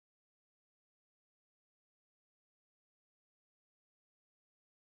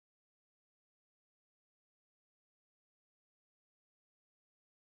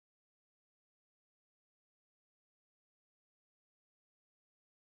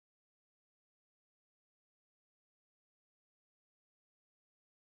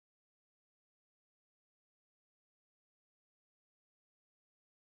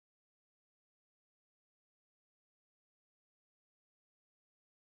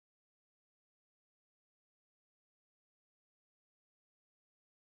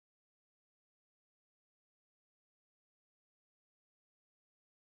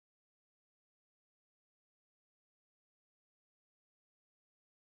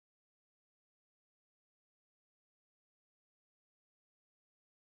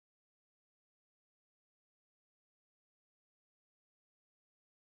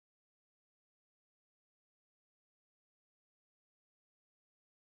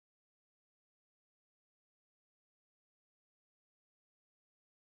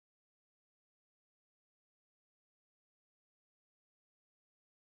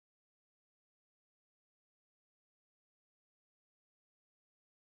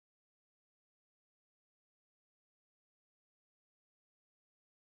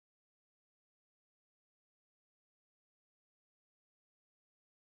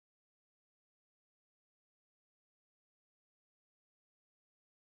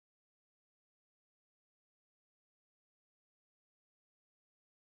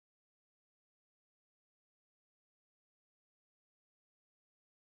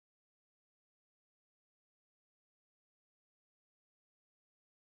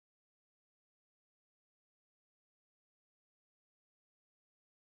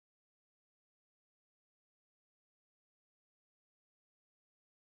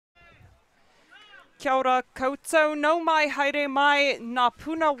Kia ora koutou, no mai, haere mai, nā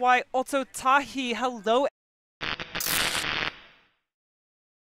Puna wai ulti.TV. Hello.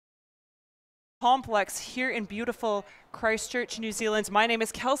 Complex here in beautiful Christchurch, New Zealand. My name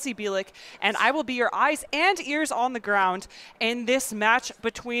is Kelsey Bielik, and I will be your eyes and ears on the ground in this match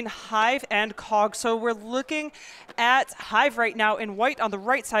between Hive and COG. So we're looking at Hive right now in white on the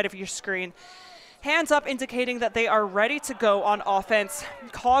right side of your screen. Hands up indicating that they are ready to go on offense.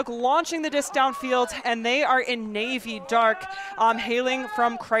 COG launching the disc downfield, and they are in navy dark, hailing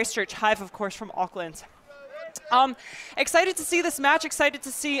from Christchurch. Hive, of course, from Auckland. Excited to see this match, excited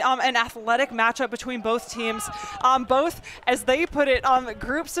to see an athletic matchup between both teams. Both, as they put it,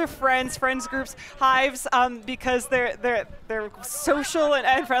 groups of friends groups, hives, because they're social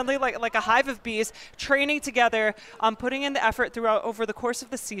and friendly, like a hive of bees, training together, putting in the effort throughout over the course of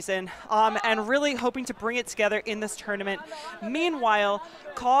the season, and really hoping to bring it together in this tournament. Meanwhile,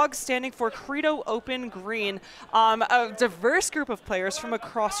 COG standing for Credo Open Green, a diverse group of players from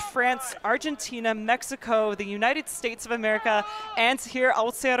across France, Argentina, Mexico, the United States of America, and here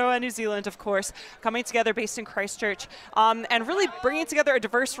Aotearoa, New Zealand, of course, coming together based in Christchurch, and really bringing together a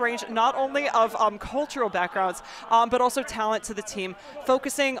diverse range not only of cultural backgrounds, but also talent to the team,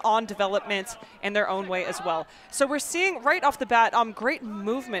 focusing on development in their own way as well. So we're seeing right off the bat great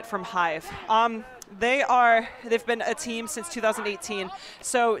movement from Hive. They've been a team since 2018,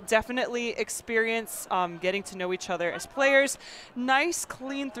 so definitely experience getting to know each other as players. Nice,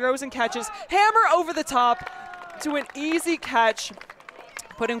 clean throws and catches. Hammer over the top to an easy catch,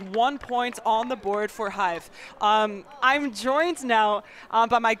 putting 1 point on the board for Hive. I'm joined now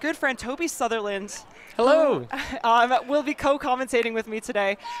by my good friend Toby Sutherland. Hello. Who will be co-commentating with me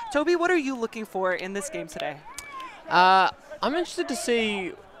today. Toby, what are you looking for in this game today? I'm interested to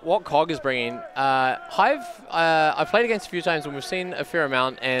see what COG is bringing. Hive, I've played against a few times and we've seen a fair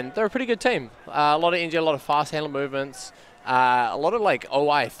amount, and they're a pretty good team. A lot of energy, a lot of fast handle movements, a lot of like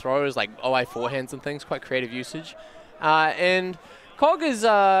OI throws, like OI forehands and things, quite creative usage. And COG is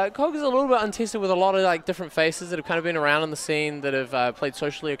a little bit untested with a lot of like different faces that have kind of been around on the scene, that have played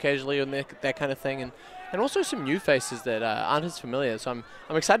socially occasionally and that kind of thing, and also some new faces that aren't as familiar. So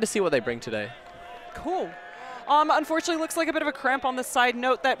I'm excited to see what they bring today. Cool. Unfortunately, looks like a bit of a cramp on the side.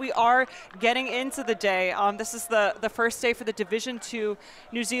 Note that we are getting into the day. This is the first day for the Division 2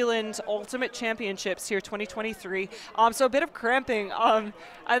 New Zealand Ultimate Championships here, 2023. So a bit of cramping.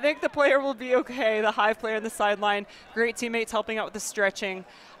 I think the player will be okay, the Hive player on the sideline. Great teammates helping out with the stretching.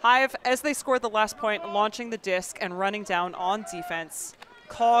 Hive, as they scored the last point, launching the disc and running down on defense.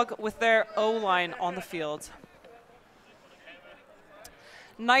 COG with their O-line on the field.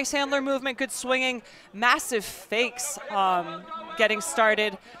 Nice handler movement, good swinging, massive fakes getting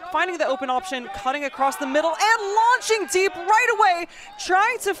started, finding the open option, cutting across the middle, and launching deep right away,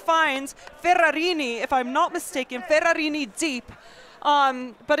 trying to find Ferrarini, if I'm not mistaken, Ferrarini deep,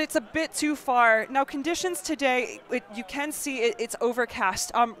 but it's a bit too far. Now conditions today, you can see it's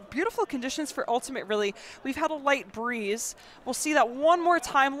overcast. Beautiful conditions for Ultimate, really. We've had a light breeze. We'll see that one more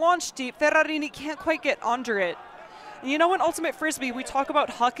time, launch deep, Ferrarini can't quite get under it. You know, in Ultimate Frisbee, we talk about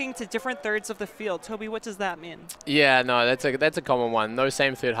hucking to different thirds of the field. Toby, what does that mean? Yeah, no, that's a common one. Those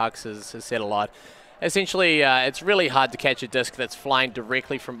same third hucks has said a lot. Essentially, it's really hard to catch a disc that's flying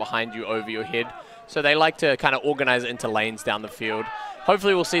directly from behind you over your head. So they like to kind of organize it into lanes down the field.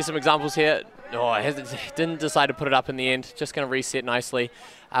 Hopefully we'll see some examples here. Oh, it didn't decide to put it up in the end. Just going to reset nicely.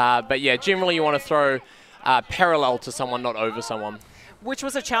 But yeah, generally you want to throw parallel to someone, not over someone. Which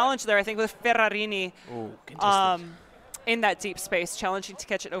was a challenge there, I think, with Ferrarini. Ooh, contested. In that deep space, challenging to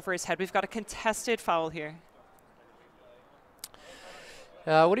catch it over his head. We've got a contested foul here.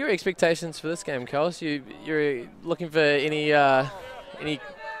 What are your expectations for this game, Kels? You're looking for any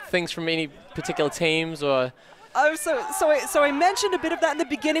things from any particular teams, or? So I mentioned a bit of that in the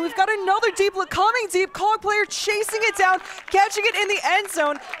beginning. We've got another deep look coming deep. COG player chasing it down, catching it in the end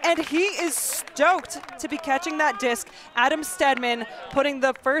zone, and he is stoked to be catching that disc. Adam Stedman putting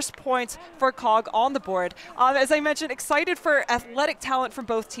the first point for COG on the board. As I mentioned, excited for athletic talent from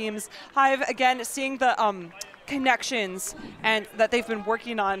both teams. Hive, again, seeing the connections and that they've been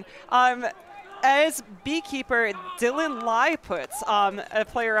working on. As beekeeper, Dylan Lai puts, a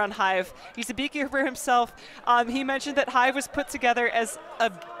player on Hive. He's a beekeeper himself. He mentioned that Hive was put together as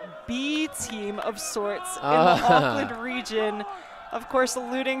a bee team of sorts in the Auckland region. Of course,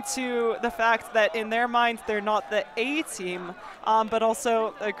 alluding to the fact that in their minds, they're not the A team, but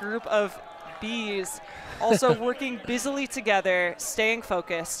also a group of bees, also working busily together, staying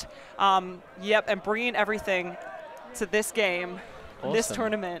focused. Yep, and bringing everything to this game, awesome. This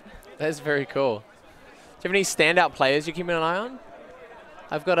tournament. That's very cool. Do you have any standout players you're keeping an eye on?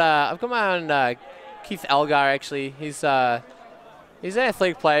 I've got my own Keith Algar, actually. He's an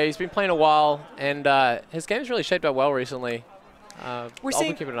athletic player. He's been playing a while, and his game's really shaped up well recently. We're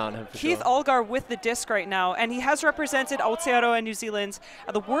seeing keeping an eye on him for Keith sure. Algar with the disc right now, and he has represented Aotearoa New Zealand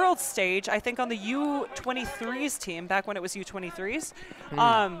at the world stage, I think on the U23s team, back when it was U23s.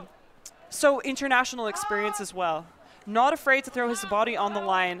 So international experience as well. Not afraid to throw his body on the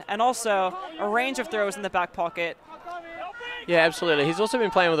line, and also a range of throws in the back pocket. Yeah, absolutely. He's also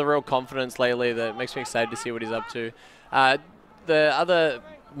been playing with a real confidence lately that makes me excited to see what he's up to. The other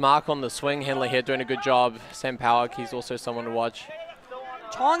mark on the swing handler here doing a good job, Sam Powick, he's also someone to watch.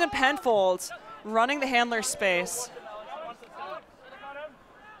 Chong and Penfold running the handler space.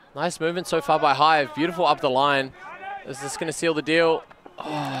 Nice movement so far by Hive. Beautiful up the line. Is this going to seal the deal?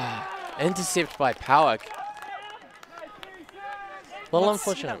 Oh, intercept by Powick. A little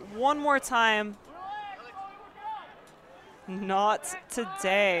unfortunate. One more time. Not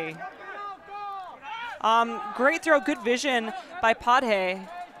today. Great throw, good vision by Padhe,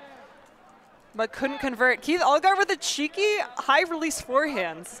 but couldn't convert. Keith Algar with a cheeky high release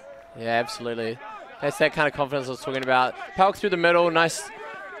forehands. Yeah, absolutely. That's that kind of confidence I was talking about. Powick through the middle, nice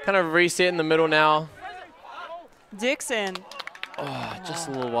kind of reset in the middle now. Dixon. Oh, just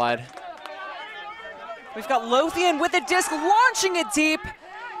a little wide. We've got Lothian with a disc, launching it deep.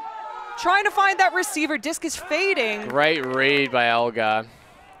 Trying to find that receiver. Disc is fading. Great read by Algar.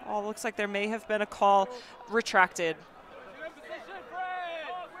 Oh, looks like there may have been a call retracted.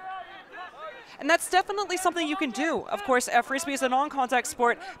 And that's definitely something you can do. Of course, Frisbee is a non-contact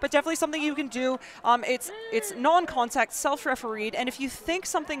sport, but definitely something you can do. It's non-contact, self-refereed, and if you think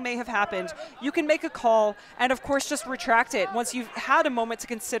something may have happened, you can make a call and, of course, just retract it once you've had a moment to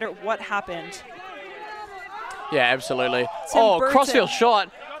consider what happened. Yeah, absolutely. Tim Oh, Burton. crossfield shot.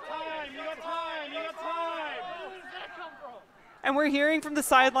 And we're hearing from the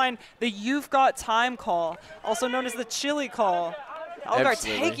sideline the "you've got time" call, also known as the chili call. Algar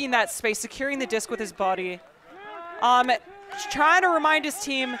Absolutely. taking that space, securing the disc with his body. Trying to remind his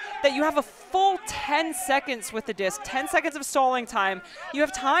team that you have a full 10 seconds with the disc, 10 seconds of stalling time. You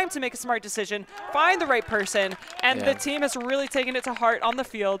have time to make a smart decision, find the right person, and the team has really taken it to heart on the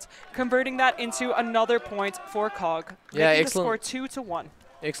field, converting that into another point for COG. Yeah, making excellent. the score 2-1.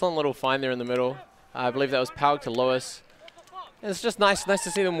 Excellent little find there in the middle. I believe that was Powick to Lewis. And it's just nice to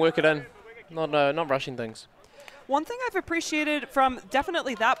see them work it in, not rushing things. One thing I've appreciated from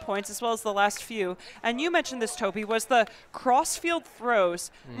definitely that point, as well as the last few, and you mentioned this, Toby, was the cross-field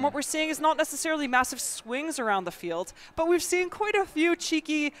throws. And what we're seeing is not necessarily massive swings around the field, but we've seen quite a few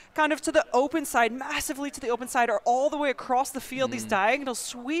cheeky kind of to the open side, massively to the open side, or all the way across the field, these diagonal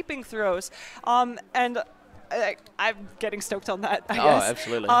sweeping throws. And I'm getting stoked on that, I guess.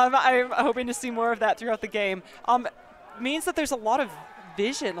 Absolutely. I'm hoping to see more of that throughout the game. Means that there's a lot of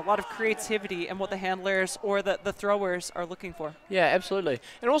vision, a lot of creativity in what the handlers or the throwers are looking for. Yeah, absolutely.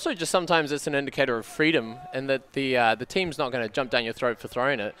 And also just sometimes it's an indicator of freedom and that the team's not going to jump down your throat for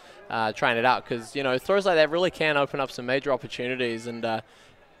throwing it, trying it out. Because, you know, throws like that really can open up some major opportunities, and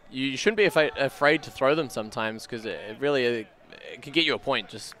you shouldn't be afraid to throw them sometimes, because it really it can get you a point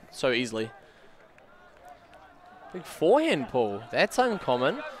just so easily. Big forehand pull. That's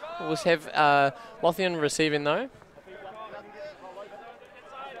uncommon. We'll have Lothian receiving though.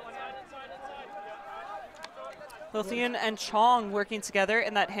 Lothian and Chong working together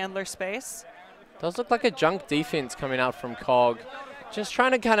in that handler space. Does look like a junk defense coming out from COG. Just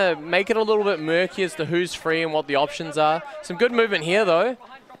trying to kind of make it a little bit murky as to who's free and what the options are. Some good movement here though.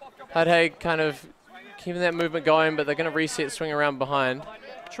 Padhe kind of keeping that movement going, but they're going to reset, swing around behind.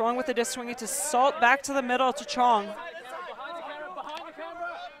 Chong with the disc swinging to Salt, back to the middle to Chong.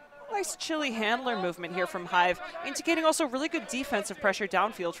 Nice chilly handler movement here from Hive, indicating also really good defensive pressure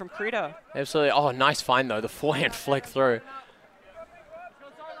downfield from Credo. Absolutely. Oh, nice find though. The forehand flick through.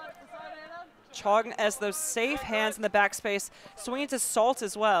 Chong as those safe hands in the backspace, swinging to Salt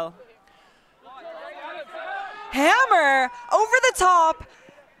as well. Hammer over the top.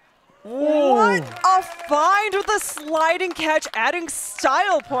 What a find with a sliding catch, adding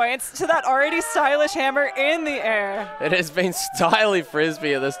style points to that already stylish hammer in the air. It has been stylish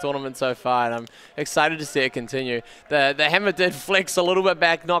frisbee at this tournament so far, and I'm excited to see it continue. The hammer did flex a little bit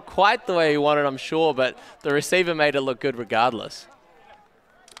back, not quite the way he wanted, I'm sure, but the receiver made it look good regardless.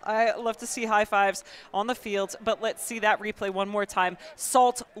 I love to see high fives on the field, but let's see that replay one more time.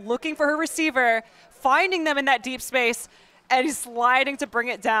 Salt looking for her receiver, finding them in that deep space, and he's sliding to bring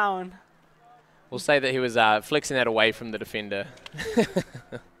it down. We'll say that he was flexing that away from the defender.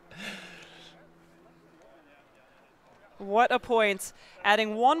 What a point.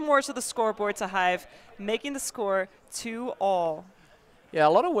 Adding one more to the scoreboard to Hive, making the score 2-all. Yeah, a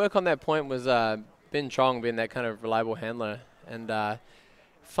lot of work on that point was Ben Chong being that kind of reliable handler. And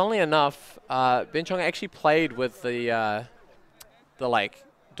funnily enough, Ben Chong actually played with the like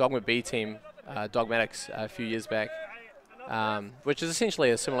Dogma B team, Dogmatics, a few years back, which is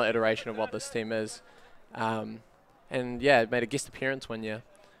essentially a similar iteration of what this team is. And yeah, made a guest appearance one year,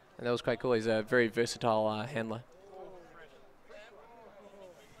 and that was quite cool. He's a very versatile handler,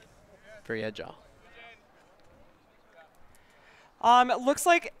 very agile. It looks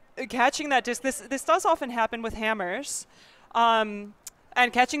like catching that disc, this does often happen with hammers, and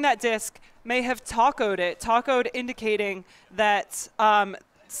catching that disc may have tacoed it, indicating that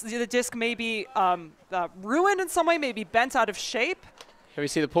the disc may be ruined in some way, maybe bent out of shape. Here we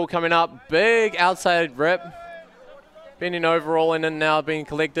see the pull coming up, big outside rip, bending over, all in and now being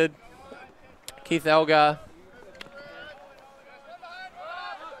collected. Keith Elgar.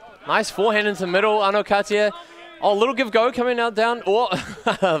 Nice forehand into the middle, Ano Katia. Oh, little give go coming out down. Oh,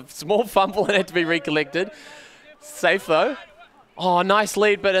 small fumble and had to be recollected. Safe though. Oh, nice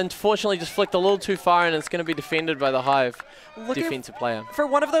lead, but unfortunately just flicked a little too far, and it's going to be defended by the Hive defensive player. For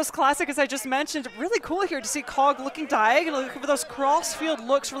one of those classics, as I just mentioned, really cool here to see COG looking diagonal, looking for those cross-field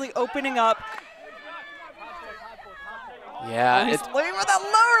looks, really opening up. Yeah. He's looking for that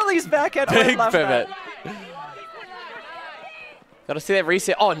low release backhand. Big pivot. Got to see that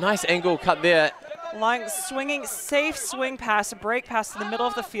reset. Oh, nice angle cut there. Line swinging, safe swing pass, a break pass to the middle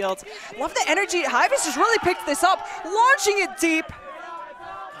of the field. Love the energy. Hive has just really picked this up, launching it deep.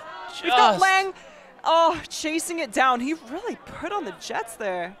 We've got Lang, chasing it down. He really put on the jets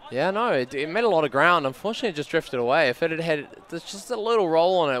there. Yeah, no, it made a lot of ground. Unfortunately, it just drifted away. If it had just a little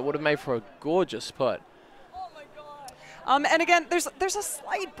roll on it, it would have made for a gorgeous put. And again, there's a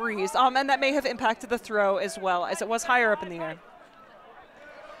slight breeze, and that may have impacted the throw as well, as it was higher up in the air.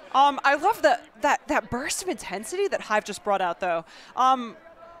 I love that burst of intensity that Hive just brought out, though.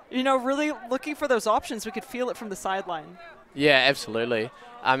 You know, really looking for those options. We could feel it from the sideline. Yeah, absolutely.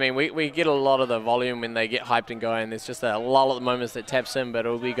 I mean, we get a lot of the volume when they get hyped and going. There's just a lull at the moments that taps in, but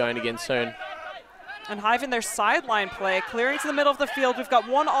it'll be going again soon. And Hive in their sideline play, clearing to the middle of the field. We've got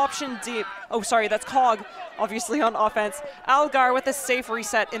one option deep. Oh, sorry, that's COG, obviously on offense. Algar with a safe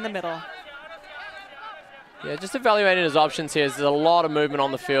reset in the middle. Yeah, just evaluating his options here. There's a lot of movement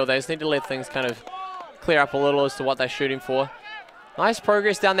on the field. They just need to let things kind of clear up a little as to what they're shooting for. Nice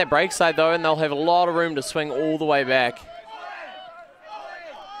progress down that break side, though, and they'll have a lot of room to swing all the way back.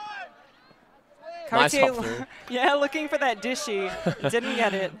 Nice hop through. Yeah, looking for that dishy. Didn't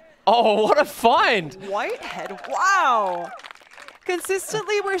get it. Oh, what a find! Whitehead, wow.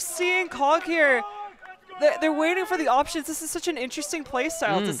 Consistently, we're seeing COG here. They're waiting for the options. This is such an interesting play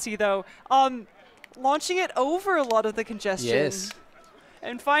style to see, though. Launching it over a lot of the congestion. Yes.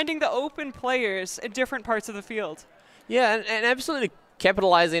 And finding the open players in different parts of the field. Yeah, and absolutely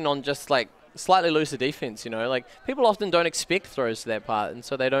capitalizing on just like slightly looser defense, you know. Like, people often don't expect throws to that part, and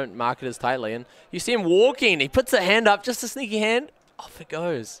so they don't mark it as tightly. And you see him walking. He puts a hand up, just a sneaky hand. Off it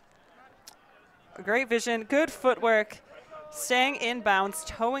goes. Great vision, good footwork. Staying inbounds,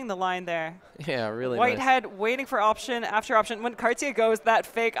 towing the line there. Yeah, really Whitehead nice. waiting for option after option. When Cartier goes that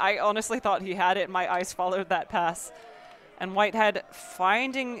fake, I honestly thought he had it. My eyes followed that pass. And Whitehead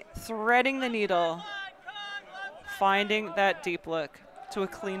threading the needle, finding that deep look to a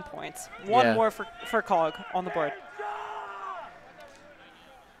clean point. One more for COG on the board.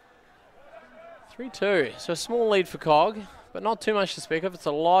 3-2, so a small lead for COG, but not too much to speak of. It's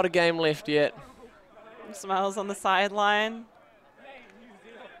a lot of game left yet. Smiles on the sideline.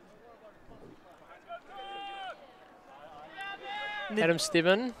 Adam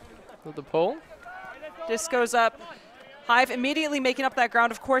Steven with the pull. Disc goes up. Hive immediately making up that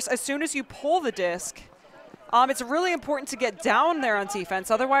ground. Of course, as soon as you pull the disc, it's really important to get down there on defense.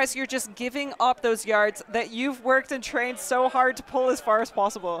 Otherwise, you're just giving up those yards that you've worked and trained so hard to pull as far as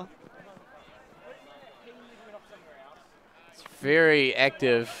possible. Very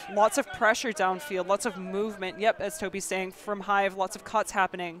active. Lots of pressure downfield, lots of movement. Yep, as Toby's saying, from Hive, lots of cuts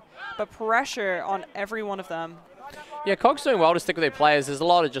happening, but pressure on every one of them. Yeah, COG's doing well to stick with their players. There's a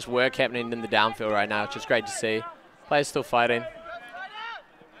lot of just work happening in the downfield right now, which is great to see. Players still fighting.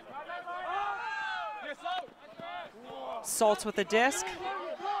 Salts with the disc.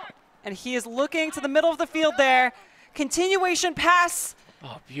 And he is looking to the middle of the field there. Continuation pass.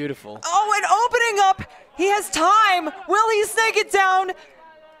 Oh, beautiful. Oh, and opening up. He has time. Will he snake it down?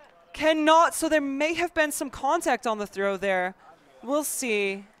 Cannot. So there may have been some contact on the throw there. We'll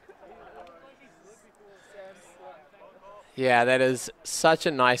see. Yeah, that is such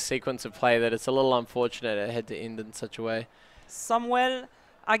a nice sequence of play that it's a little unfortunate it had to end in such a way. Samuel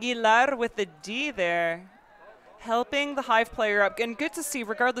Aguilar with the D there. helping the Hive player up. And good to see,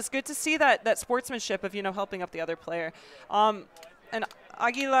 regardless, good to see that sportsmanship of, helping up the other player. And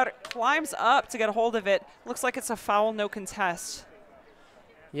Aguilar climbs up to get a hold of it. Looks like it's a foul, no contest.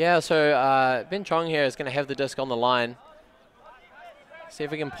 Yeah, so Ben Chong here is going to have the disc on the line. See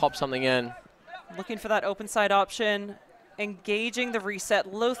if we can pop something in. Looking for that open side option. Engaging the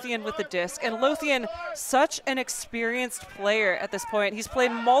reset. Lothian with the disc. And Lothian, such an experienced player at this point. He's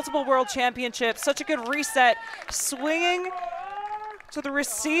played multiple world championships. Such a good reset. Swinging to the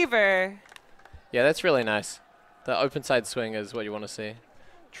receiver. Yeah, that's really nice. The open side swing is what you want to see.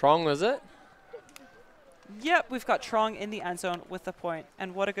 Trong, was it? Yep, we've got Trong in the end zone with the point,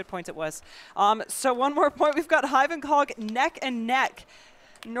 and what a good point it was. So one more point, we've got Hive and COG neck and neck.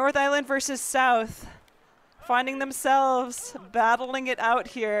 North Island versus South, finding themselves battling it out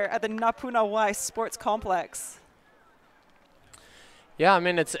here at the Napuna Y Sports Complex. Yeah, I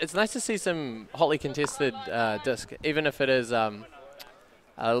mean, it's nice to see some hotly contested disc, even if it is a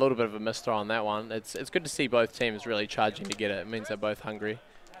little bit of a misthrow on that one. It's good to see both teams really charging to get it. It means they're both hungry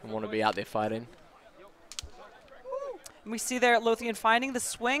and want to be out there fighting. And we see there Lothian finding the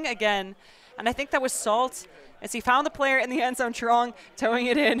swing again, and I think that was Salt as he found the player in the end zone. Trong towing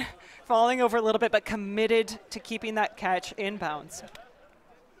it in, falling over a little bit, but committed to keeping that catch in bounds.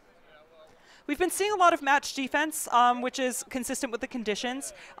 We've been seeing a lot of match defense, which is consistent with the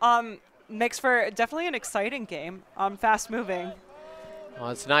conditions. Makes for definitely an exciting game, fast moving. Oh,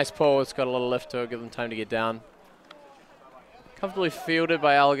 it's a nice pull. It's got a little lift to it, give them time to get down. Comfortably fielded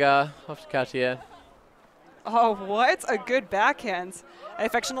by Algar off to Cartier. Oh, what a good backhand. I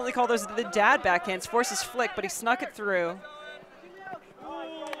affectionately call those the dad backhands. Forces flick, but he snuck it through.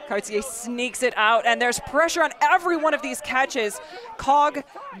 Cartier sneaks it out, and there's pressure on every one of these catches. COG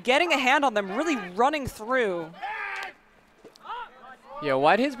getting a hand on them, really running through. Yeah,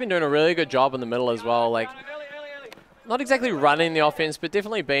 Whitehead's been doing a really good job in the middle as well. Like, not exactly running the offense, but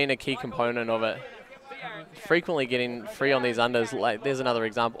definitely being a key component of it. Frequently getting free on these unders. Like, there's another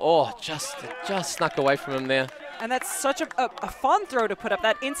example. Oh, just snuck away from him there. And that's such a fun throw to put up,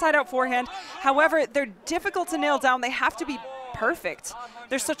 that inside-out forehand. However, they're difficult to nail down. They have to be perfect.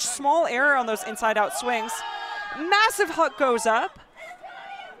 There's such small error on those inside-out swings. Massive hook goes up.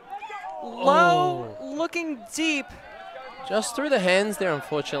 Low, looking deep. Just through the hands there,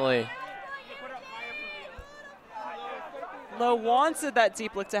 unfortunately. Low wanted that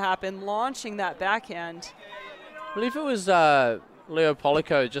deep look to happen, launching that backhand. I believe it was Leo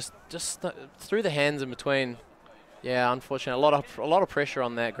Polico just through the hands in between. Yeah, unfortunate. A lot of pressure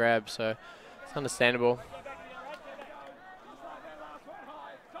on that grab, so it's understandable.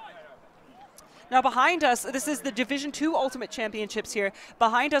 Now behind us, this is the Division 2 Ultimate Championships here.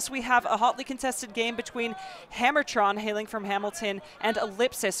 Behind us we have a hotly contested game between Hammertron, hailing from Hamilton, and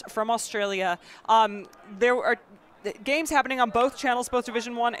Ellipsis from Australia. There are games happening on both channels, both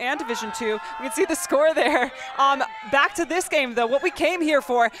Division 1 and Division 2. We can see the score there. Back to this game though, what we came here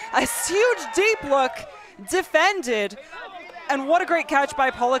for, a huge deep look, defended, and what a great catch by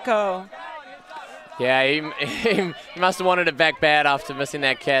Polico. Yeah, he must have wanted it back bad after missing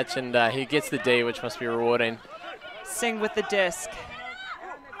that catch, and he gets the D, which must be rewarding. Singh with the disc.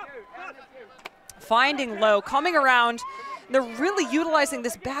 Finding Low, coming around. They're really utilizing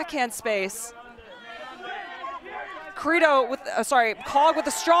this backhand space. COG with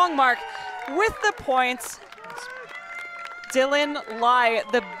a strong mark with the points. Dylan Lai,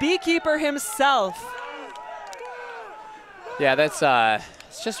 the beekeeper himself. Yeah, that's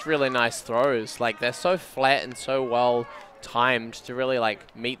it's just really nice throws. Like, they're so flat and so well timed to really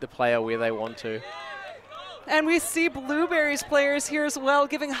like meet the player where they want to. And we see Blueberries players here as well,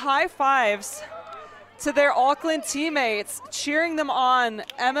 giving high fives to their Auckland teammates, cheering them on.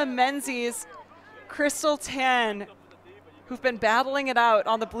 Emma Menzies, Crystal Tan, who've been battling it out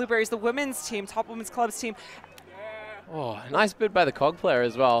on the Blueberries, the women's team, top women's clubs team. Oh, nice bid by the COG player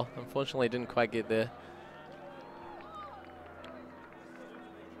as well. Unfortunately, didn't quite get there.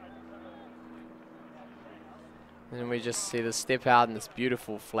 And we just see the step out and this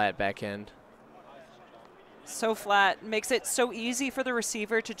beautiful flat backhand. So flat, makes it so easy for the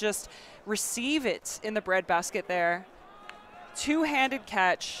receiver to just receive it in the breadbasket there. Two-handed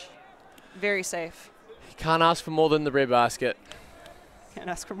catch, very safe. You can't ask for more than the breadbasket. Can't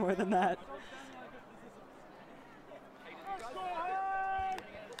ask for more than that.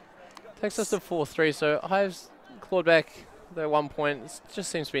 Takes us to 4-3, so Hive's clawed back their 1 point. It just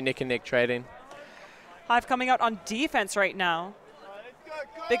seems to be neck and neck trading. Hive coming out on defense right now.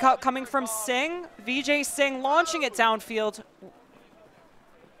 Big hop coming from Singh. VJ Singh launching it downfield.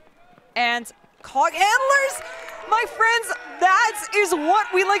 And COG handlers My friends, that is what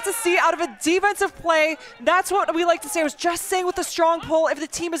we like to see out of a defensive play. That's what we like to see. I was just saying with a strong pull, if the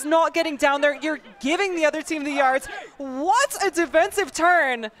team is not getting down there, you're giving the other team the yards. What a defensive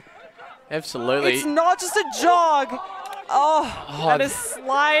turn. Absolutely. It's not just a jog. Oh, and a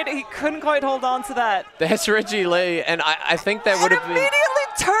slide. He couldn't quite hold on to that. That's Richie Lee, and I think that would have been... Immediately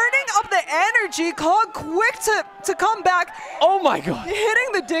turning up the energy. COG quick to come back. Oh my God.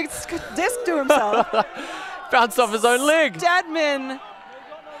 Hitting the disc to himself. Bounced off his own leg. Stedman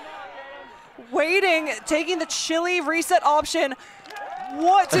waiting, taking the chilly reset option.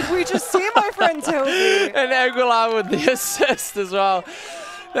 What did we just see, my friend Toby? And Aguilar with the assist as well.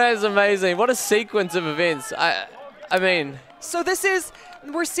 That is amazing. What a sequence of events. I mean... So this is,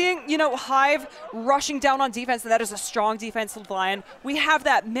 we're seeing, you know, Hive rushing down on defense, and that is a strong defensive line. We have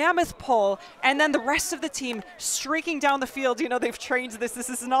that mammoth pull, and then the rest of the team streaking down the field. You know, they've trained this. This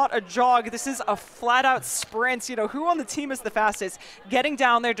is not a jog. This is a flat-out sprint. You know, who on the team is the fastest? Getting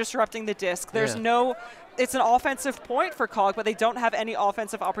down there, disrupting the disc. There's no... It's an offensive point for COG, but they don't have any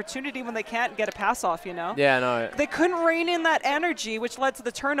offensive opportunity when they can't get a pass off, you know? Yeah, no. They couldn't rein in that energy, which led to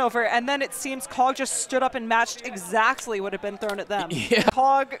the turnover, and then it seems COG just stood up and matched exactly what had been thrown at them. Yeah.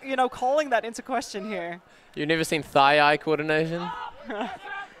 COG, you know, calling that into question here. You've never seen thigh-eye coordination?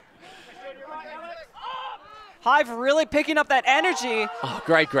 Hive really picking up that energy. Oh,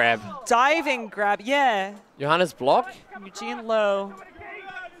 great grab. Diving grab, yeah. Johannes block. Eugene Lowe.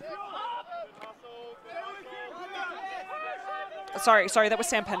 Sorry, that was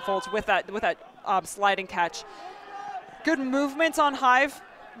Sam Penfold with that sliding catch. Good movement on Hive.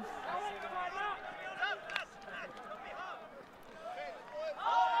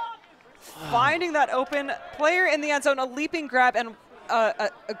 Finding that open player in the end zone, a leaping grab, and a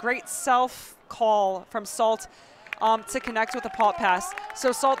great self-call from Salt to connect with the pop pass.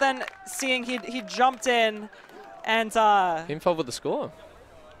 So Salt then seeing he jumped in and Penfold with the score.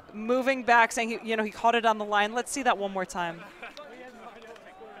 Moving back, saying he caught it on the line. Let's see that one more time.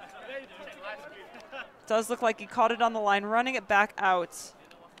 Does look like he caught it on the line, running it back out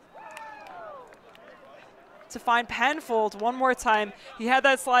to find Penfold one more time. He had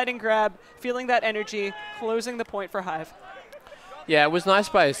that sliding grab, feeling that energy, closing the point for Hive. Yeah, it was nice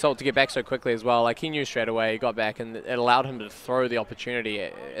by Salt to get back so quickly as well. Like, he knew straight away, he got back, and it allowed him to throw the opportunity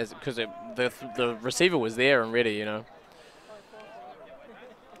because the receiver was there and ready, you know.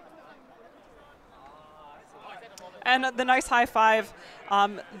 And the nice high five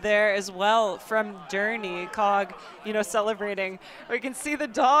there as well from Durney, COG, you know, celebrating. We can see the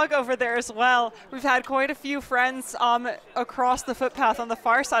dog over there as well. We've had quite a few friends across the footpath on the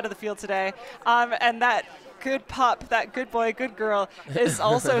far side of the field today. And that good pup, that good boy, good girl, is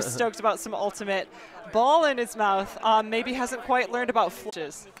also stoked about some ultimate. Ball in his mouth, maybe hasn't quite learned about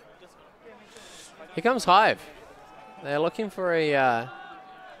flushes. Here comes Hive. They're looking for a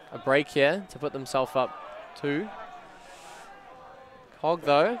break here to put themselves up 2. COG,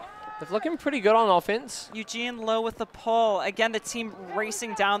 though, they're looking pretty good on offense. Eugene Lowe with the pull. Again, the team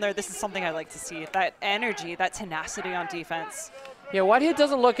racing down there. This is something I like to see. That energy, that tenacity on defense. Yeah, Whitehead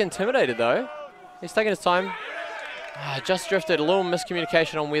doesn't look intimidated, though. He's taking his time. Just drifted. A little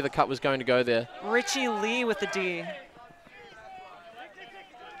miscommunication on where the cut was going to go there. Richie Lee with the D.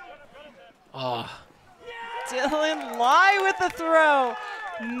 Dylan Lai with the throw.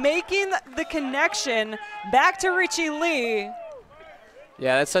 Making the connection back to Richie Lee.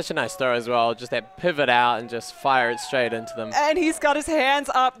 Yeah, that's such a nice throw as well. Just that pivot out and just fire it straight into them. And he's got his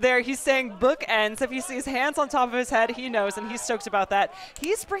hands up there. He's saying bookends. If you see his hands on top of his head, he knows, and he's stoked about that.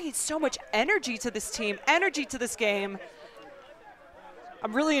 He's bringing so much energy to this team, energy to this game.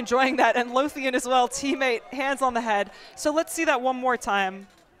 I'm really enjoying that. And Lothian as well, teammate, hands on the head. So let's see that one more time.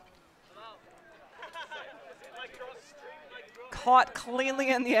 Caught cleanly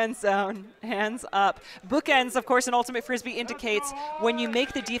in the end zone, hands up. Bookends, of course, in Ultimate Frisbee indicates when you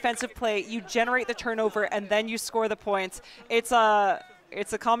make the defensive play, you generate the turnover, and then you score the points. It's a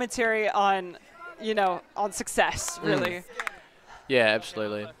commentary on, you know, on success, really. Yeah,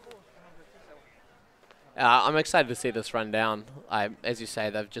 absolutely. I'm excited to see this run down. As you say,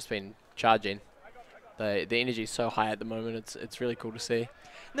 they've just been charging. The energy is so high at the moment. It's really cool to see.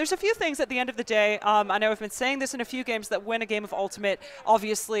 There's a few things at the end of the day. I know I've been saying this in a few games that win a game of Ultimate.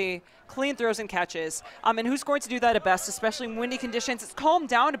 Obviously, clean throws and catches. And who's going to do that at best, especially in windy conditions? It's calmed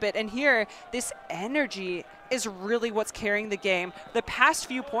down a bit. And here, this energy is really what's carrying the game. The past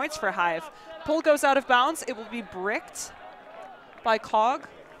few points for Hive. Pull goes out of bounds. It will be bricked by COG.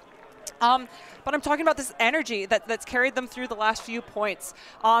 But I'm talking about this energy that's carried them through the last few points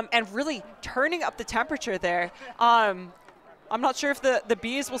and really turning up the temperature there. I'm not sure if the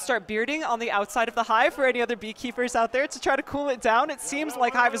bees will start bearding on the outside of the hive for any other beekeepers out there to try to cool it down. It seems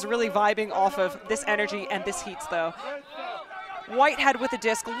like Hive is really vibing off of this energy and this heat, though. Whitehead with the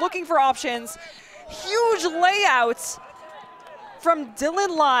disc, looking for options. Huge layouts from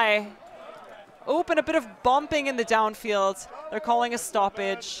Dylan Lai. Open a bit of bumping in the downfield. They're calling a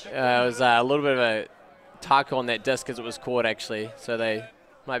stoppage. It was a little bit of a taco on that disc as it was caught, actually. So they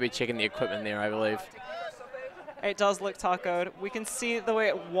might be checking the equipment there, I believe. It does look tacoed. We can see the way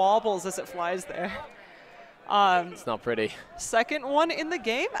it wobbles as it flies there. It's not pretty. Second one in the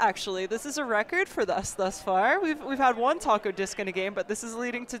game, actually. This is a record for us thus far. We've had one taco disc in a game, but this is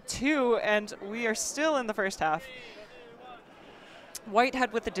leading to 2, and we are still in the first half.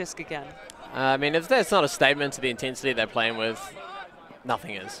 Whitehead with the disc again. I mean, if that's not a statement to the intensity they're playing with,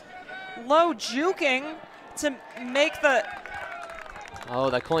 nothing is. Low juking to make the... Oh,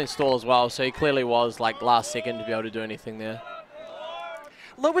 they're calling stall as well, so he clearly was like last second to be able to do anything there.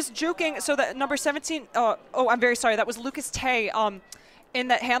 Low was juking, so that number 17, oh, I'm very sorry, that was Lucas Tay in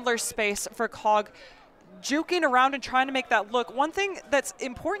that handler space for COG. Juking around and trying to make that look. One thing that's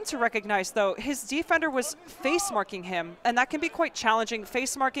important to recognize, though, his defender was face marking him, and that can be quite challenging.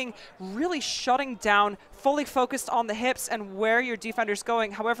 Face marking really shutting down, fully focused on the hips and where your defender's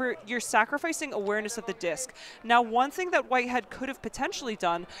going. However, you're sacrificing awareness of the disc. Now, one thing that Whitehead could have potentially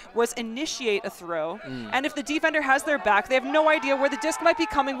done was initiate a throw, and if the defender has their back, they have no idea where the disc might be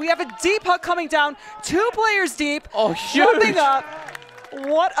coming. We have a deep hook coming down, 2 players deep, jumping up.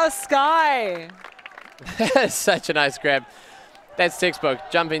 What a sky. That is such a nice grab. That's textbook.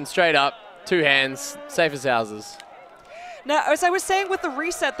 Jumping straight up, 2 hands, safe as houses. Now, as I was saying with the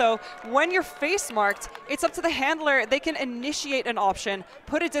reset, though, when you're face marked, it's up to the handler. They can initiate an option,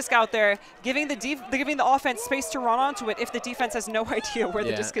 put a disc out there, giving the offense space to run onto it if the defense has no idea where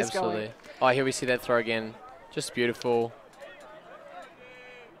the disc is going. Oh, here we see that throw again. Just beautiful.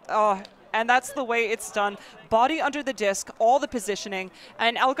 Oh, and that's the way it's done. Body under the disc, all the positioning,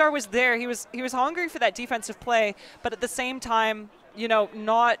 and Elgar was there. He was hungry for that defensive play, but at the same time, you know,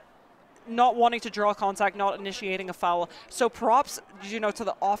 not wanting to draw contact, not initiating a foul. So props, you know, to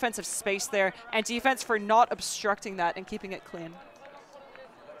the offensive space there and defense for not obstructing that and keeping it clean.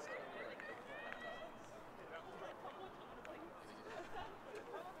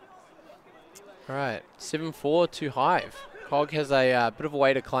 All right, 7-4 to Hive. COG has a bit of a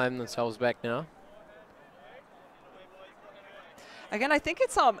way to climb themselves back now. Again, I think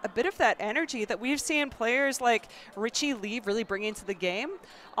it's a bit of that energy that we've seen players like Richie Lee really bring into the game.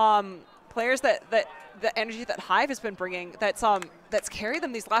 Players that the energy that Hive has been bringing that's carried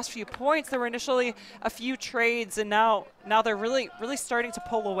them these last few points. There were initially a few trades, and now they're really starting to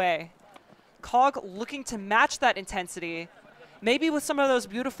pull away. COG looking to match that intensity. Maybe with some of those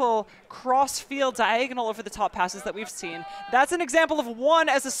beautiful cross-field diagonal over-the-top passes that we've seen. That's an example of one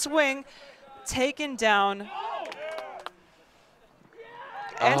as a swing taken down.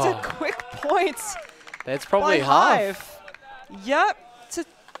 And a quick point. That's probably by half. Hive. Yep,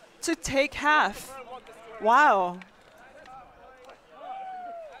 to take half. Wow.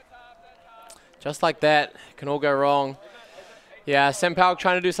 Just like that, can all go wrong. Yeah, Sam Powell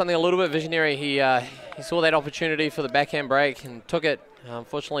trying to do something a little bit visionary. He saw that opportunity for the backhand break and took it.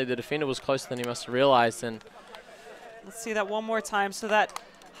 Unfortunately, the defender was closer than he must have realized. And let's see that one more time. So that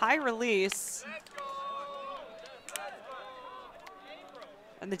high release.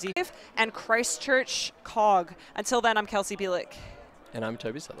 And the deep and Christchurch COG. Until then, I'm Kelsey Bielik. And I'm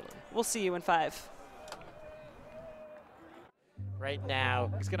Toby Sutherland. We'll see you in 5. Right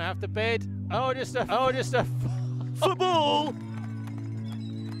now, he's gonna have to bid. Oh, just a football.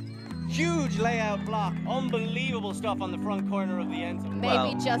 Huge layout block. Unbelievable stuff on the front corner of the end zone.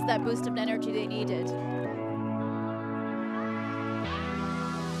 Maybe just that boost of energy they needed. Huge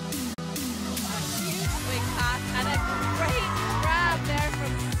swing pass and a great grab there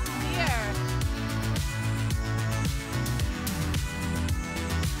from Spear.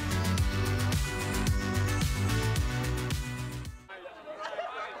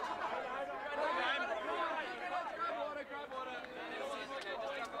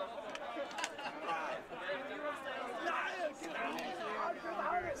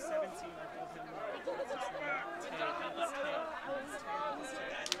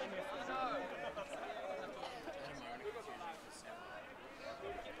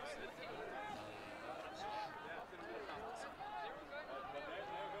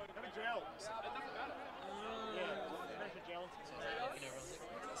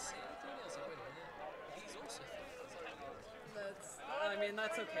 I mean,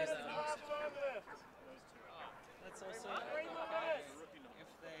 that's okay. That's also if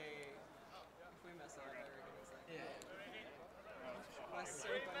we mess up, they're gonna say.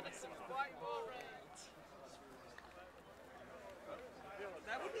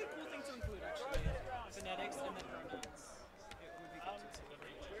 That would be a cool thing to include, actually. Phonetics and then pronouns. It would be good to see.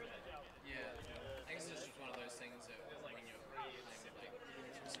 Yeah, I guess it's just one of those things that when you're playing with like specific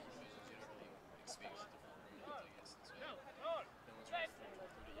versions, you don't really expect different pronouns, I guess. And so no one's really thought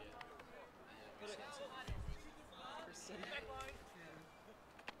through it yet. Yeah, it makes sense.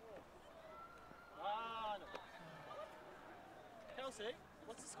 Kelsey,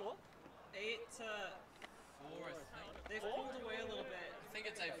 what's the score? 8-4, I think. They've pulled away a little bit. I think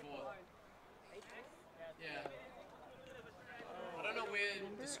it's 8-4. Yeah. I don't know where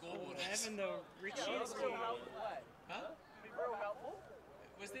the scoreboard is. 11 though. Richie is Huh?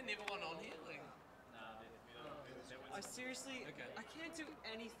 Was there never one on here? Like, I seriously, Okay. I can't do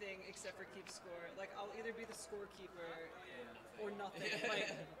anything except for keep score. Like, I'll either be the scorekeeper or nothing.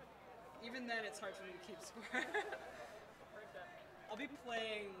 Like, even then, it's hard for me to keep score. I'll be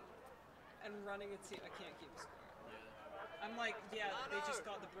playing and running a team. I can't keep score. I'm like, yeah, they just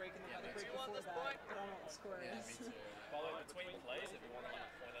got the break and they got the break before that, but I don't know what the score yeah, is. me too. Well, between plays, if you want to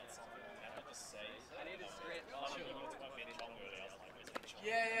point out something on camera, just say. I need a script.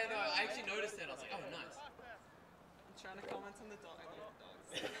 Yeah, no, I actually noticed that. I was like, oh, nice. I'm trying to comment on the dog. I love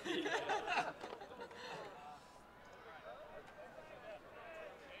dogs.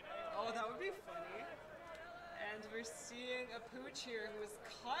 Oh, that would be funny. And we're seeing a pooch here who was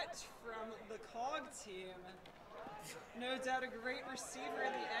cut from the COG team. No doubt a great receiver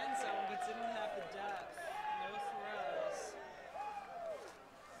in the end zone, but didn't have the depth. No throws.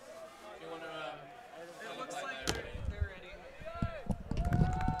 Do you want to... It looks like they're ready.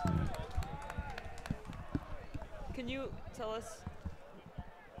 Can you tell us?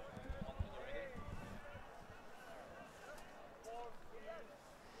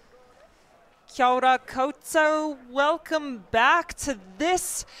 Kia ora koutou. Welcome back to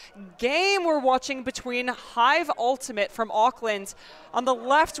this game we're watching between Hive Ultimate from Auckland. On the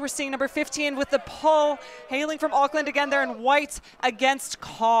left, we're seeing number 15 with the pull, hailing from Auckland again there in white, against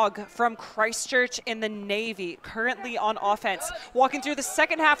COG from Christchurch in the Navy, currently on offense. Walking through the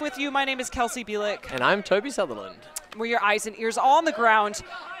second half with you, my name is Kelsey Bielik. And I'm Toby Sutherland. We're your eyes and ears on the ground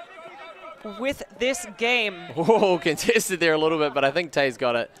with this game. Oh, contested there a little bit, but I think Tay's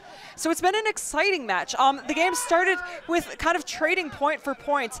got it. So it's been an exciting match. The game started with kind of trading point for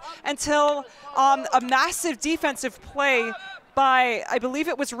point until a massive defensive play by, I believe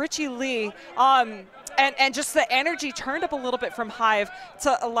it was Richie Lee, and just the energy turned up a little bit from Hive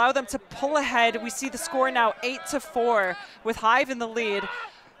to allow them to pull ahead. We see the score now 8-4 with Hive in the lead.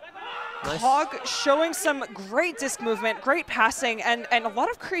 Nice. COG showing some great disc movement, great passing, and a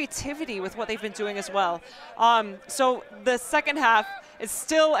lot of creativity with what they've been doing as well. So the second half is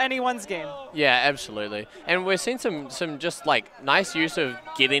still anyone's game. Yeah, absolutely. And we're seeing some just like nice use of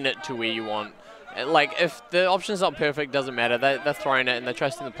getting it to where you want. Like if the option's not perfect, doesn't matter. They're throwing it and they're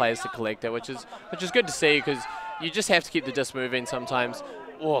trusting the players to collect it, which is good to see because you just have to keep the disc moving sometimes.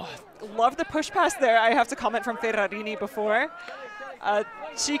 Oh. Love the push pass there. I have to comment from Ferrarini before.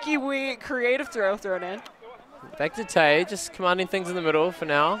 Cheeky wee creative throw thrown in. Back to Tay, just commanding things in the middle for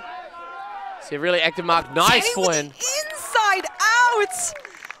now. See a really active mark. Nice for him. Inside out!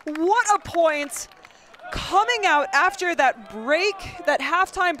 What a point. Coming out after that break, that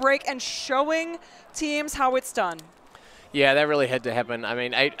halftime break, and showing teams how it's done. Yeah, that really had to happen. I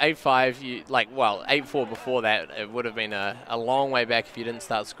mean, 8-5, 8-4 before that, it would have been a long way back if you didn't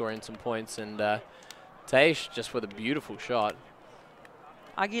start scoring some points. And Taish just with a beautiful shot.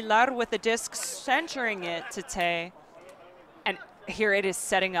 Aguilar with the disc, centering it to Tay. And here it is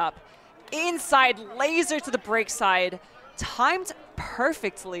setting up. Inside, laser to the break side. Timed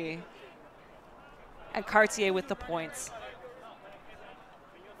perfectly. And Cartier with the points.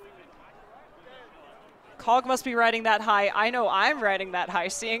 COG must be riding that high. I know I'm riding that high,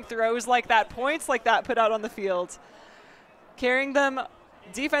 seeing throws like that, points like that put out on the field. Carrying them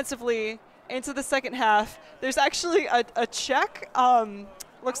defensively into the second half. There's actually a check.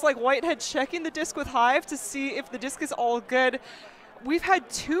 Looks like Whitehead checking the disc with Hive to see if the disc is all good. We've had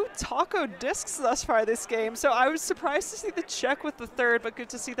 2 taco discs thus far this game, so I was surprised to see the check with the third, but good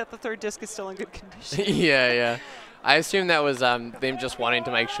to see that the third disc is still in good condition. Yeah. I assume that was them just wanting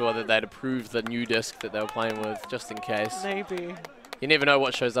to make sure that they'd approved the new disc that they were playing with, just in case. Maybe. You never know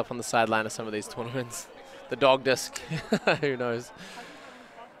what shows up on the sideline of some of these tournaments. The dog disc, who knows.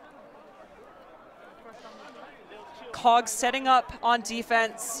 COG setting up on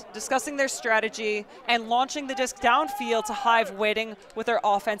defense, discussing their strategy, and launching the disc downfield to Hive, waiting with their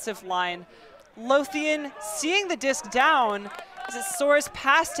offensive line. Lothian seeing the disc down as it soars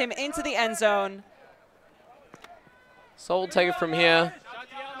past him into the end zone. So we'll take it from here.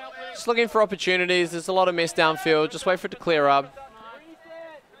 Just looking for opportunities. There's a lot of mess downfield. Just wait for it to clear up.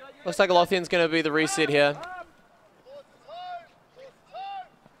 Looks like Lothian's going to be the reset here.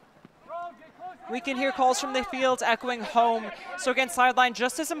 We can hear calls from the field echoing home. So again, sideline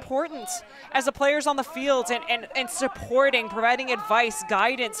just as important as the players on the field and supporting, providing advice,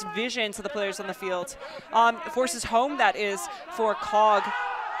 guidance, vision to the players on the field. Forces home, that is, for COG.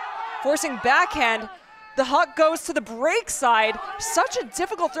 Forcing backhand. The huck goes to the break side. Such a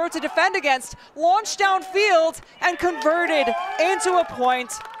difficult throw to defend against. Launched downfield and converted into a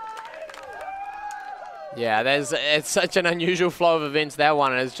point. Yeah, it's such an unusual flow of events, that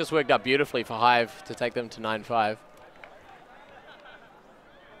one, and it's just worked out beautifully for Hive to take them to 9-5.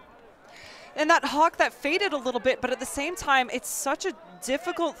 And that hawk that faded a little bit, but at the same time, it's such a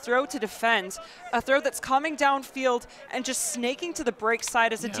difficult throw to defend. A throw that's coming downfield and just snaking to the break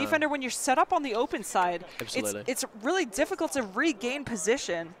side as a defender when you're set up on the open side. Absolutely. It's really difficult to regain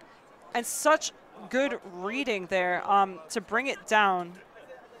position. And such good reading there to bring it down.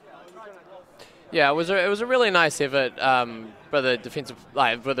 Yeah, it was a really nice effort for the defensive,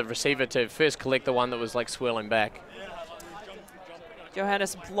 for the receiver to first collect the one that was like swirling back.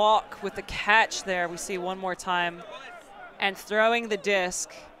 Johannes Block with the catch there. We see one more time. And throwing the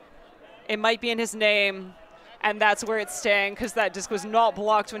disc. It might be in his name, and that's where it's staying because that disc was not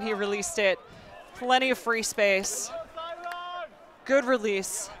blocked when he released it. Plenty of free space. Good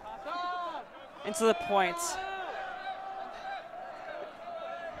release into the point.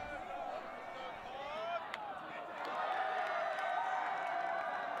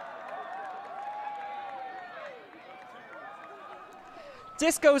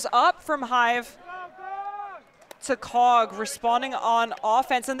 Disc goes up from Hive to COG, responding on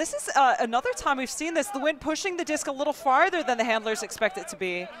offense. And this is another time we've seen this. The wind pushing the disc a little farther than the handlers expect it to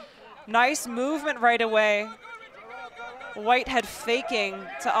be. Nice movement right away. Whitehead faking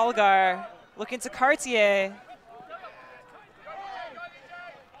to Algar. Looking to Cartier.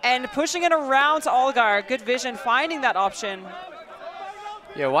 And pushing it around to Algar. Good vision, finding that option.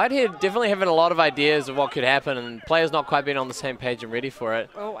 Yeah, Whitehead definitely having a lot of ideas of what could happen, and players not quite being on the same page and ready for it.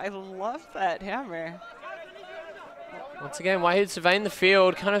 Oh, I love that hammer. Once again, Whitehead surveying the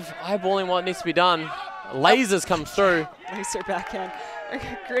field, kind of eyeballing what needs to be done. Lasers come through. Laser backhand.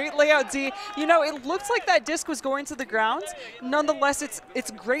 Great layout, D. You know, it looked like that disc was going to the ground. Nonetheless,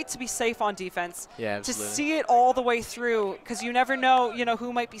 it's great to be safe on defense. Yeah, absolutely. To see it all the way through, because you never know,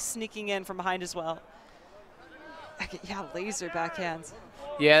 who might be sneaking in from behind as well. Yeah, laser backhand.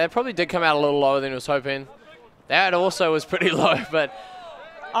 Yeah, that probably did come out a little lower than he was hoping. That also was pretty low, but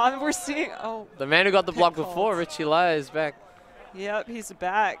we're seeing, the man who got the block before, Richie Lai, is back. Yep, he's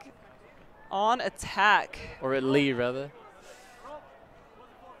back. On attack. Or at Lee, rather.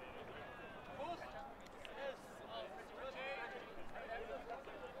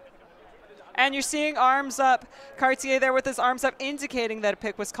 And you're seeing arms up. Cartier there with his arms up, indicating that a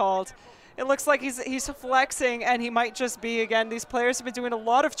pick was called. It looks like he's flexing, and he might just be. Again, these players have been doing a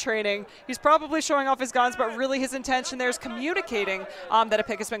lot of training. He's probably showing off his guns, but really his intention there is communicating that a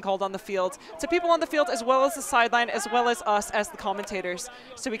pick has been called on the field to people on the field, as well as the sideline, as well as us as the commentators,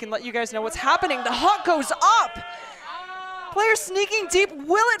 so we can let you guys know what's happening. The hawk goes up. Player sneaking deep.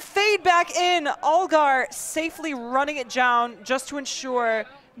 Will it fade back in? Algar safely running it down just to ensure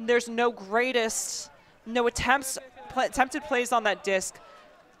there's no attempted plays on that disc.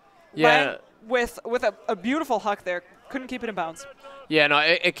 Yeah. With a beautiful huck there. Couldn't keep it in bounds. Yeah, no,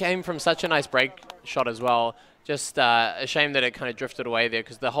 it came from such a nice break shot as well. Just a shame that it kind of drifted away there,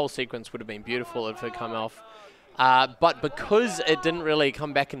 because the whole sequence would have been beautiful if it come off. But because it didn't really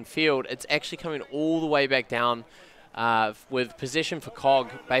come back in field, it's actually coming all the way back down with position for COG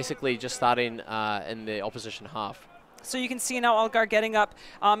basically just starting in the opposition half. So you can see now Algar getting up.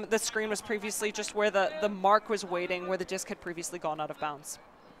 The screen was previously just where the mark was waiting, where the disc had previously gone out of bounds.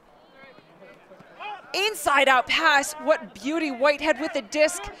 Inside out pass. What beauty. Whitehead with the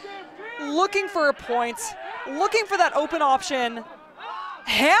disc. Looking for a point. Looking for that open option.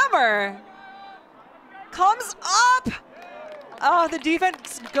 Hammer. Comes up. Oh, the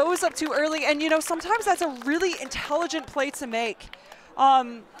defense goes up too early. And, sometimes that's a really intelligent play to make.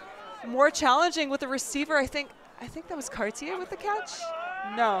 More challenging with the receiver. I think that was Cartier with the catch.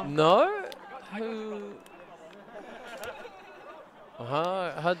 No. No? Who?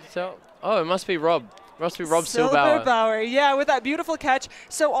 Hard to tell. Oh, it must be Rob. Must be Rob Silbauer. Silbauer, yeah, with that beautiful catch.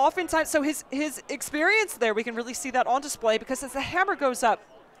 So oftentimes, his experience there, we can really see that on display, because as the hammer goes up,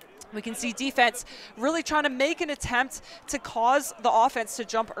 We can see defense really trying to make an attempt to cause the offense to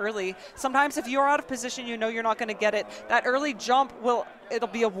jump early. Sometimes if you're out of position, you know you're not going to get it. That early jump it'll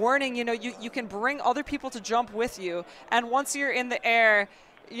be a warning. You know, you can bring other people to jump with you. And once you're in the air,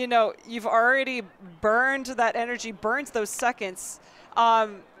 you know, you've already burned that energy, burned those seconds.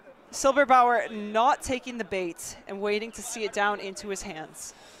 Silberbauer not taking the bait and waiting to see it down into his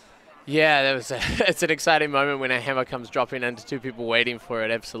hands. Yeah, it's an exciting moment when a hammer comes dropping into two people waiting for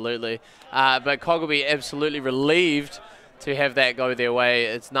it, absolutely. But COG will be absolutely relieved to have that go their way.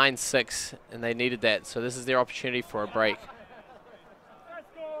 It's 9-6, and they needed that, so this is their opportunity for a break.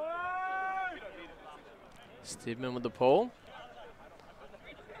 Steedman with the pull.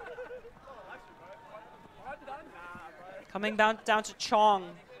 Coming down to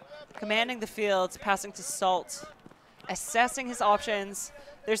Chong, commanding the field, passing to Salt, assessing his options.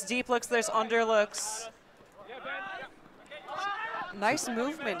 There's deep looks, there's under looks. Nice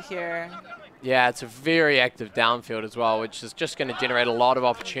movement here. Yeah, it's a very active downfield as well, which is just going to generate a lot of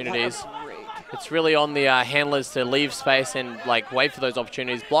opportunities. It's really on the handlers to leave space and like wait for those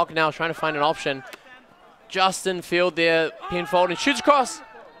opportunities. Block now, trying to find an option. Just in field there, pinfold and shoots across.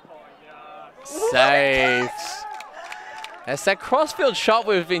 Safe. That's that crossfield shot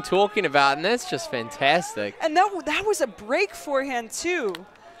we've been talking about, and that's just fantastic. And that was a break forehand too.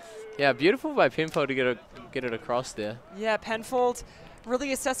 Yeah, beautiful by Penfold to get it across there. Yeah, Penfold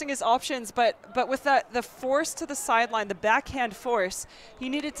really assessing his options, but with the force to the sideline, the backhand force, he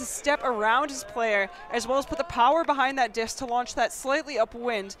needed to step around his player as well as put the power behind that disc to launch that slightly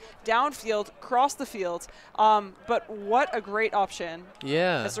upwind, downfield, cross the field. But what a great option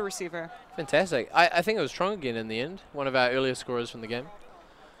as a receiver. Fantastic. I think it was Strong again in the end, one of our earlier scorers from the game.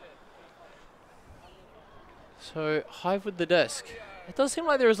 So Hive with the disc. It does seem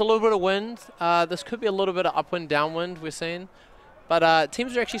like there is a little bit of wind. This could be a little bit of upwind, downwind we're seeing. But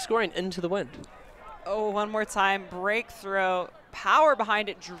teams are actually scoring into the wind. Oh, one more time. Breakthrough. Power behind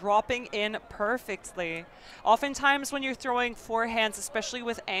it, dropping in perfectly. Oftentimes when you're throwing forehands, especially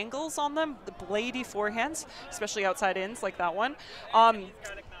with angles on them, the bladey forehands, especially outside ins like that one,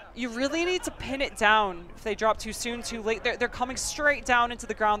 you really need to pin it down if they drop too soon, too late. They're coming straight down into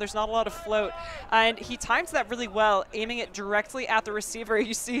the ground. There's not a lot of float. And he times that really well, aiming it directly at the receiver.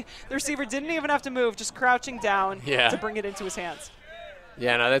 You see the receiver didn't even have to move, just crouching down to bring it into his hands.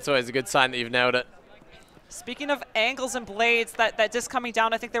 Yeah, no, that's always a good sign that you've nailed it. Speaking of angles and blades, that disc coming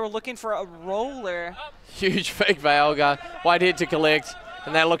down, I think they were looking for a roller. Huge fake by Elgar. Wide head to collect,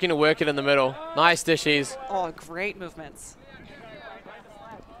 and they're looking to work it in the middle. Nice dishes. Oh, great movements.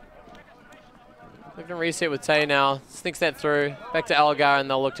 Looking to reset with Tay now. Sneaks that through. Back to Elgar, and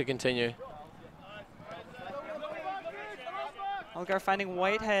they'll look to continue. Elgar finding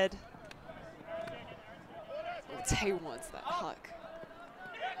Whitehead. Tay wants that huck.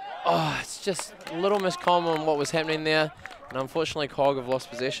 Oh, it's just a little miscomm on what was happening there. And unfortunately, COG have lost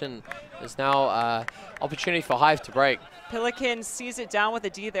possession. There's now opportunity for Hive to break. Pelican sees it down with a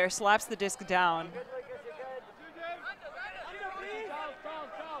D there, slaps the disc down.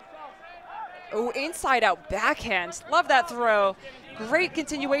 Oh, inside out backhand. Love that throw. Great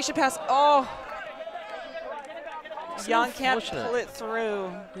continuation pass. Oh. Young can't pull it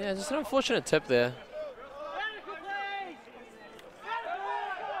through. Yeah, just an unfortunate tip there.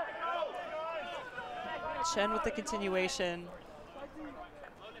 Chen with the continuation.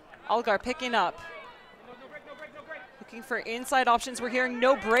 Algar picking up. Looking for inside options. We're hearing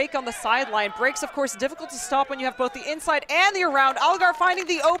no break on the sideline. Breaks, of course, difficult to stop when you have both the inside and the around. Algar finding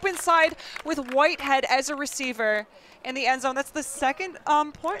the open side with Whitehead as a receiver in the end zone. That's the second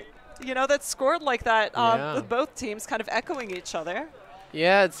point, you know, that's scored like that with both teams kind of echoing each other.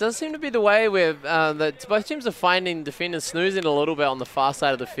 Yeah, it does seem to be the way where both teams are finding defenders snoozing a little bit on the far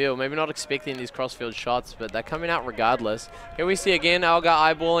side of the field. Maybe not expecting these crossfield shots, but they're coming out regardless. Here we see again Algar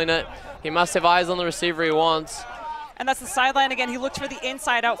eyeballing it. He must have eyes on the receiver he wants. And that's the sideline again. He looked for the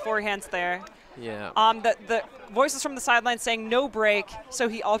inside-out forehands there. Yeah. The voices from the sideline saying no break, so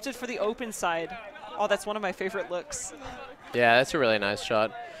he opted for the open side. Oh, that's one of my favorite looks. Yeah, that's a really nice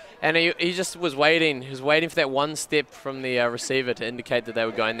shot. And he just was waiting. He was waiting for that one step from the receiver to indicate that they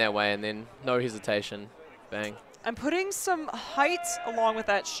were going that way, and then no hesitation. Bang. And putting some height along with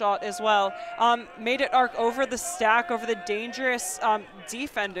that shot as well. Made it arc over the stack, over the dangerous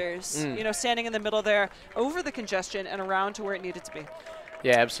defenders, you know, standing in the middle there, over the congestion and around to where it needed to be.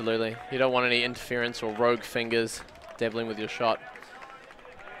 Yeah, absolutely. You don't want any interference or rogue fingers dabbling with your shot.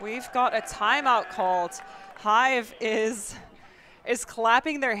 We've got a timeout called. Hive is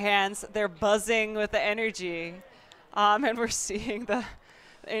clapping their hands. They're buzzing with the energy. And we're seeing the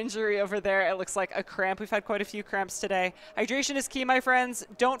injury over there. It looks like a cramp. We've had quite a few cramps today. Hydration is key, my friends.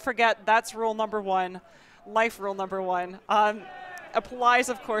 Don't forget, that's rule number 1. Life rule number 1. Applies,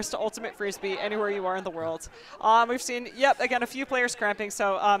 of course, to Ultimate Frisbee anywhere you are in the world. We've seen, yep, again, a few players cramping,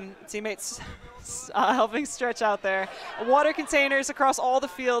 so teammates helping stretch out there. Water containers across all the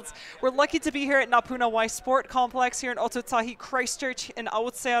fields. We're lucky to be here at Puna Sport Complex here in Otautahi, Christchurch in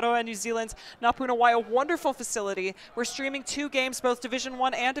Aotearoa, New Zealand. Puna, a wonderful facility. We're streaming 2 games, both Division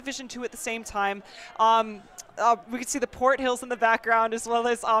 1 and Division 2 at the same time. We can see the Port Hills in the background, as well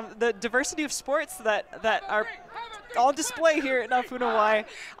as the diversity of sports that are on display here at Puna.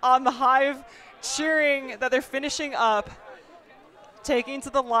 The Hive cheering that they're finishing up, taking to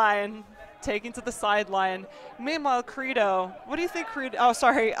the line, taking to the sideline. Meanwhile, Credo, what do you think Credo, oh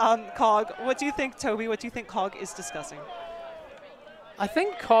sorry, COG, what do you think, Toby, what do you think COG is discussing? I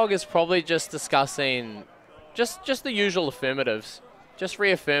think COG is probably just discussing just the usual affirmatives. Just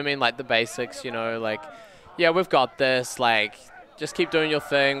reaffirming like the basics, you know, like, yeah, we've got this, like, just keep doing your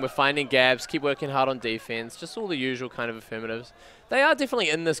thing, we're finding gaps, keep working hard on defense, just all the usual kind of affirmatives. They are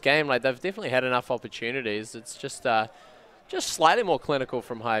definitely in this game, like they've definitely had enough opportunities. It's just slightly more clinical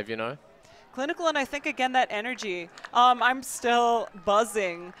from Hive, you know. Clinical, and I think, again, that energy. I'm still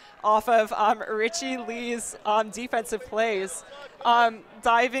buzzing off of Richie Lee's defensive plays.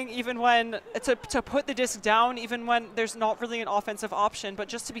 Diving even when, to put the disc down even when there's not really an offensive option, but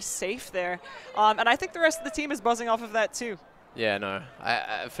just to be safe there. And I think the rest of the team is buzzing off of that too. Yeah, no,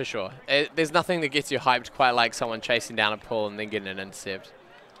 for sure. There's nothing that gets you hyped quite like someone chasing down a pull and then getting an intercept.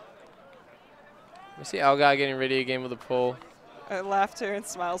 We see Algar getting ready again with a pull. Laughter and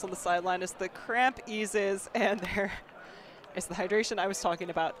smiles on the sideline as the cramp eases, and there is the hydration I was talking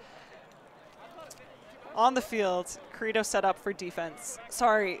about. On the field, Credo set up for defense.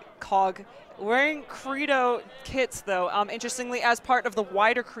 Sorry, COG. Wearing Credo kits, though, interestingly, as part of the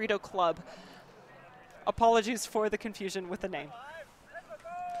wider Credo club. Apologies for the confusion with the name.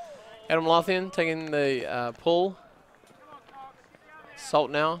 Adam Lothian taking the pull. Salt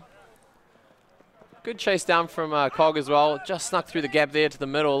now. Good chase down from COG as well. Just snuck through the gap there to the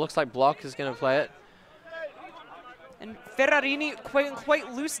middle. Looks like Block is going to play it. And Ferrarini,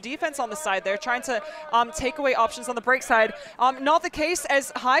 quite loose defense on the side there, trying to take away options on the break side. Not the case,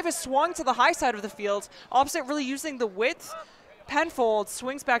 as Hive has swung to the high side of the field. Opposite really using the width. Penfold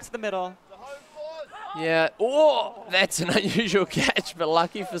swings back to the middle. Yeah, oh, that's an unusual catch, but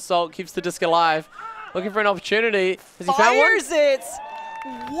lucky for Salt, keeps the disc alive. Looking for an opportunity. Has he found one? Fires it!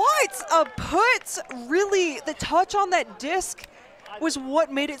 What a put! Really, the touch on that disc was what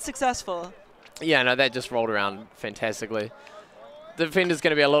made it successful. Yeah, no, that just rolled around fantastically. The defender's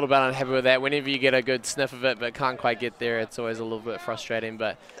going to be a little bit unhappy with that. Whenever you get a good sniff of it but can't quite get there, it's always a little bit frustrating.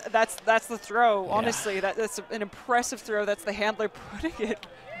 But that's the throw, yeah. Honestly. That's an impressive throw. That's the handler putting it,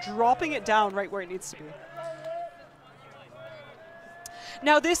 dropping it down right where it needs to be.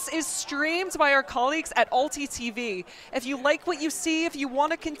 Now, this is streamed by our colleagues at ulti.TV. If you like what you see, if you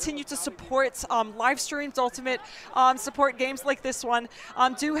want to continue to support live streamed Ultimate, support games like this one,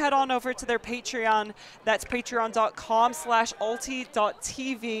 do head on over to their Patreon. That's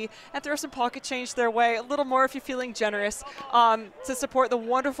patreon.com/ulti.tv, and throw some pocket change their way, a little more if you're feeling generous, to support the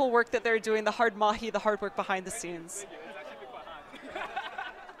wonderful work that they're doing, the hard mahi, the hard work behind the scenes.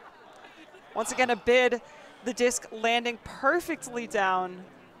 Once again, a bid. The disc landing perfectly down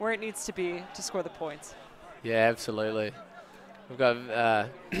where it needs to be to score the points. Yeah, absolutely. We've got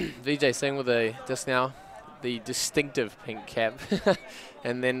VJ Singh with the disc now, the distinctive pink cap.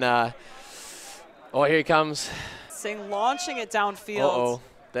 And then, oh, here he comes. Singh launching it downfield. Uh-oh,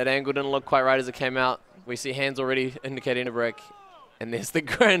 that angle didn't look quite right as it came out. We see hands already indicating a break. And there's the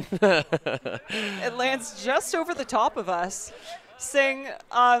grin. It lands just over the top of us. Singh,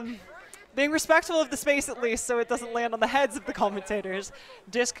 being respectful of the space at least so it doesn't land on the heads of the commentators.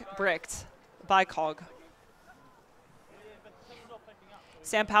 Disc bricked by COG.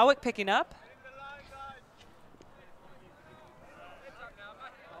 Sam Powick picking up.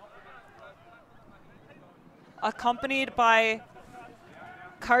 Accompanied by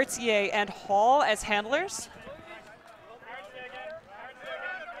Cartier and Hall as handlers.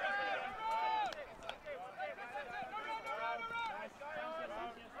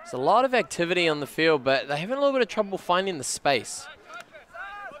 There's a lot of activity on the field, but they're having a little bit of trouble finding the space.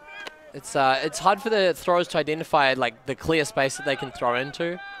 It's hard for the throwers to identify like the clear space that they can throw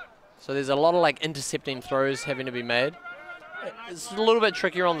into. So there's a lot of like intercepting throws having to be made. It's a little bit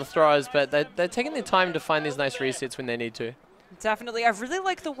trickier on the throwers, but they're taking their time to find these nice resets when they need to. Definitely. I really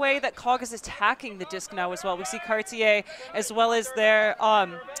like the way that COG is attacking the disc now as well. We see Cartier as well as their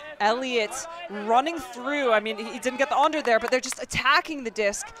Elliott running through. I mean, he didn't get the under there, but they're just attacking the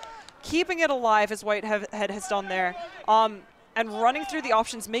disc, keeping it alive as Whitehead has done there, and running through the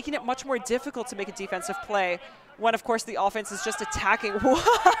options, making it much more difficult to make a defensive play when, of course, the offense is just attacking.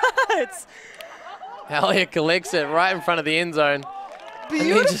 What? Elliott collects it right in front of the end zone.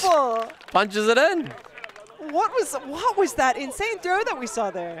 Beautiful. Punches it in. What was that insane throw that we saw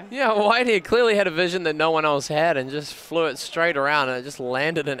there? Yeah, Whitehead clearly had a vision that no one else had and just flew it straight around, and it just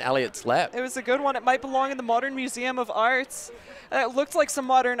landed in Elliott's lap. It was a good one. It might belong in the Modern Museum of Arts. It looked like some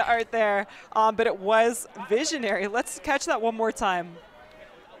modern art there, but it was visionary. Let's catch that one more time.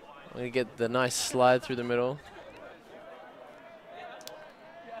 We get the nice slide through the middle.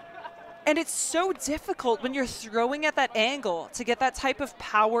 And it's so difficult when you're throwing at that angle to get that type of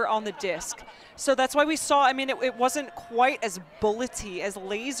power on the disc. So that's why we saw, I mean, it wasn't quite as bullety, as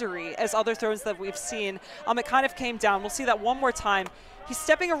lasery as other throws that we've seen. It kind of came down. We'll see that one more time. He's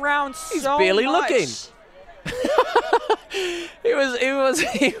stepping around He's so barely much. looking. he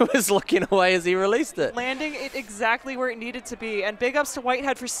was looking away as he released it. Landing it exactly where it needed to be. And big ups to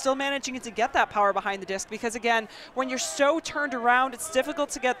Whitehead for still managing to get that power behind the disc, because again, when you're so turned around, it's difficult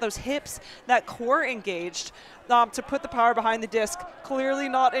to get those hips, that core engaged, to put the power behind the disc. Clearly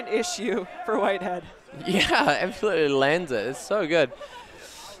not an issue for Whitehead. Yeah, absolutely lands it. It's so good.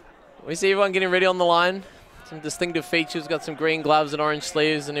 We see everyone getting ready on the line. Some distinctive features, got some green gloves and orange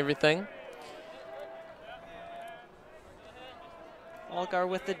sleeves and everything. Algar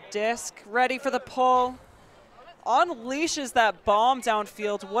with the disc, ready for the pull. Unleashes that bomb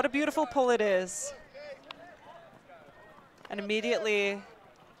downfield. What a beautiful pull it is. And immediately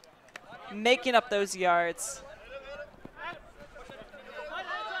making up those yards.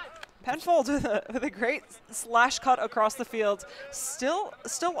 Penfold with a great slash cut across the field. Still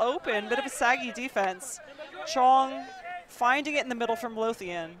open, bit of a saggy defense. Chong finding it in the middle from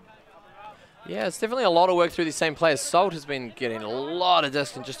Lothian. Yeah, it's definitely a lot of work through these same players. Salt has been getting a lot of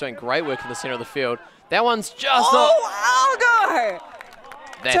disc and just doing great work in the center of the field. That one's just Algar!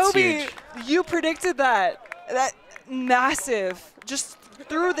 That's Toby, huge. you predicted that. That massive. Just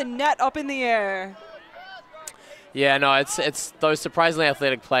threw the net up in the air. Yeah, no, it's those surprisingly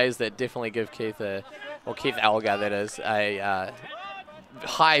athletic plays that definitely give Keith Algar, that is, a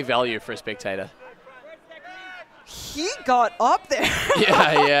high value for a spectator. He got up there.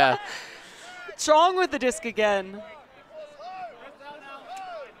 Yeah. Chong with the disc again.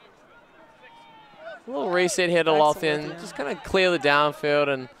 A little reset here to Lothian. Just kind of clear the downfield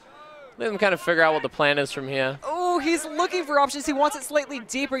and let them kind of figure out what the plan is from here. Oh, he's looking for options. He wants it slightly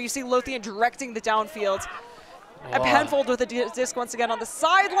deeper. You see Lothian directing the downfield. And Penfold with a disc once again on the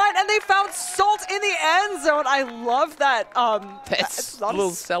sideline, and they found Salt in the end zone. I love that. That's a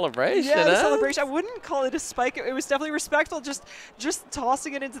little celebration. Yeah, the celebration. I wouldn't call it a spike. It was definitely respectful, just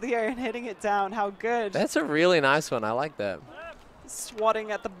tossing it into the air and hitting it down. How good. That's a really nice one. I like that.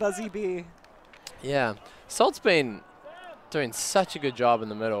 Swatting at the buzzy bee. Yeah. Salt's been doing such a good job in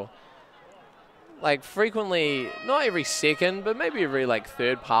the middle. Like frequently, not every second, but maybe every like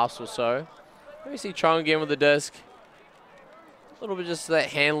third pass or so. We see Chong again with the disc. A little bit just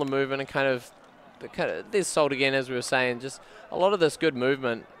that handler movement and kind of there's Salt again, as we were saying. Just a lot of this good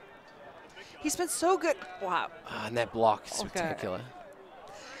movement. He's been so good. Wow. And that block is spectacular.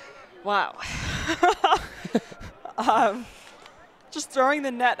 Wow. Just throwing the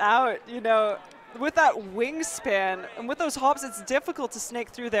net out, you know, with that wingspan and with those hops, it's difficult to snake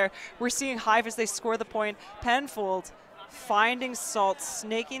through there. We're seeing Hive as they score the point. Penfold finding Salt,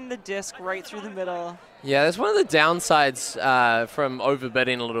 snaking the disc right through the middle. Yeah, that's one of the downsides from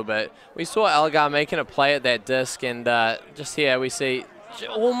overbidding a little bit. We saw Algar making a play at that disc, and just here we see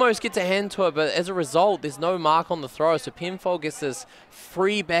almost gets a hand to it, but as a result, there's no mark on the throw, so Penfold gets this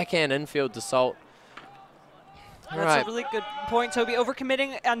free backhand infield to Salt. That's a really good point, Toby.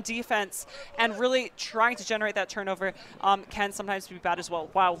 Overcommitting on defense and really trying to generate that turnover can sometimes be bad as well.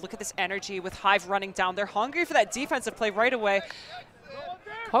 Wow, look at this energy with Hive running down. They're hungry for that defensive play right away.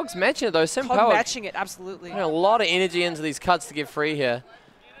 COG's matching it, though. COG matching it, absolutely. A lot of energy into these cuts to get free here.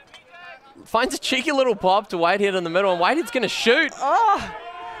 Finds a cheeky little pop to Whitehead in the middle, and Whitehead's going to shoot. Oh,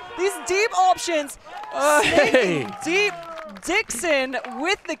 these deep options. Hey. Deep. Dixon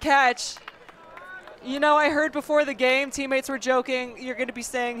with the catch. You know, I heard before the game, teammates were joking, you're going to be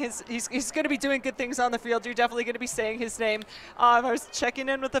saying he's going to be doing good things on the field. You're definitely going to be saying his name. I was checking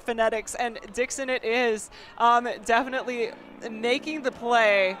in with the phonetics, and Dixon it is. Definitely making the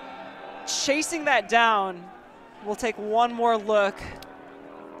play, chasing that down. We'll take one more look.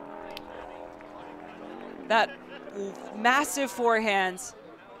 That massive forehand.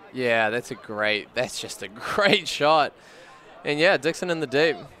 Yeah, that's just a great shot. And yeah, Dixon in the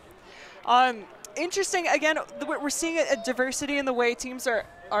deep. Interesting, again, we're seeing a diversity in the way teams are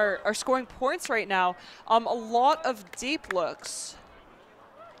scoring points right now. A lot of deep looks.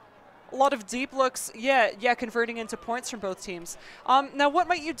 Yeah, converting into points from both teams. Now, what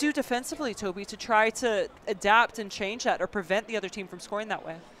might you do defensively, Toby, to try to adapt and change that or prevent the other team from scoring that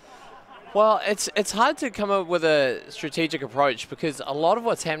way? Well, it's hard to come up with a strategic approach because a lot of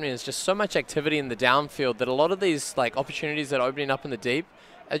what's happening is just so much activity in the downfield that a lot of these like opportunities that are opening up in the deep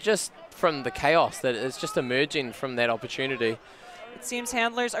are just from the chaos that is just emerging from that opportunity. It seems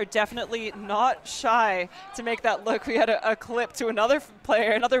handlers are definitely not shy to make that look. We had a clip to another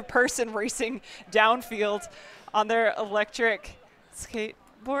player, another person racing downfield on their electric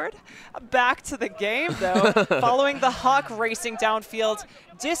skateboard. Back to the game, though. Following the Hawk racing downfield.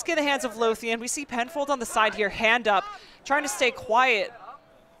 Disc in the hands of Lothian. We see Penfold on the side here, hand up, trying to stay quiet,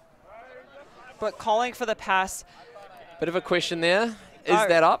 but calling for the pass. Bit of a question there. Is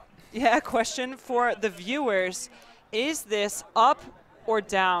that up? Yeah, question for the viewers. Is this up or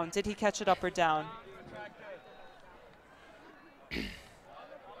down? Did he catch it up or down?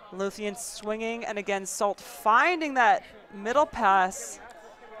 Lothian swinging, and again, Salt finding that middle pass.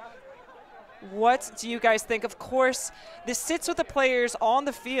 What do you guys think? Of course, this sits with the players on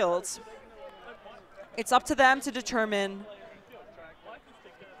the field. It's up to them to determine.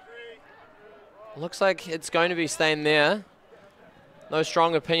 Looks like it's going to be staying there. No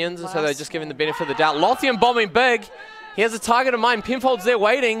strong opinions, so they're just giving the benefit of the doubt. Lothian bombing big. He has a target in mind. Penfold's there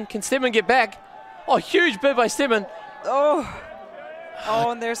waiting. Can Stedman get back? Oh, huge bid by Stedman. Oh,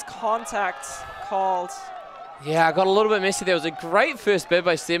 and there's contact called. Yeah, I got a little bit messy there. It was a great first bid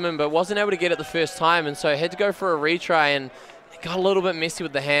by Stedman, but wasn't able to get it the first time, and so I had to go for a retry, and it got a little bit messy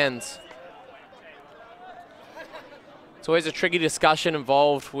with the hands. It's always a tricky discussion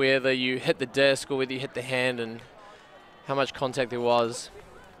involved whether you hit the disc or whether you hit the hand and how much contact there was.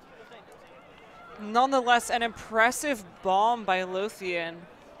 Nonetheless, an impressive bomb by Lothian,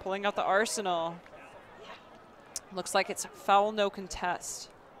 pulling out the arsenal. Looks like it's foul, no contest.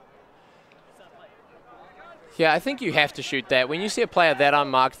 Yeah, I think you have to shoot that. When you see a player that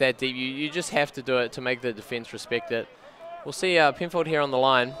unmarked that deep, you just have to do it to make the defense respect it. We'll see Penfold here on the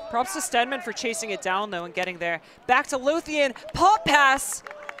line. Props to Stedman for chasing it down, though, and getting there. Back to Lothian, pop pass!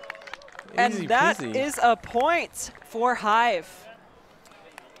 And that is a point for Hive.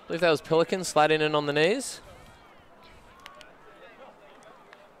 I believe that was Pelican sliding in on the knees.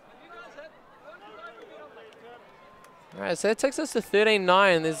 All right, so that takes us to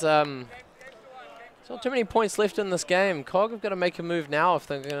 13-9. There's not too many points left in this game. COG have got to make a move now if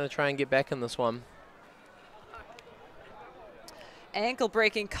they're going to try and get back in this one. Ankle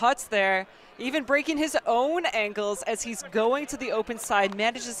breaking cuts there. Even breaking his own ankles as he's going to the open side.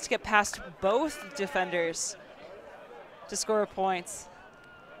 Manages to get past both defenders to score points.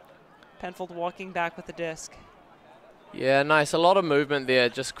 Penfold walking back with the disc. Yeah, nice. A lot of movement there.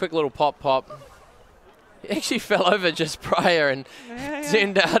 Just quick little pop. He actually fell over just prior and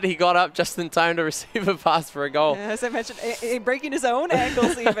turned out he got up just in time to receive a pass for a goal. Yeah, as I mentioned, breaking his own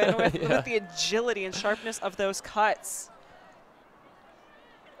ankles even with the agility and sharpness of those cuts.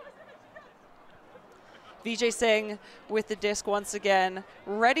 Vijay Singh with the disc once again,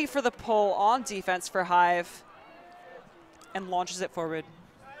 ready for the pull on defense for Hive, and launches it forward.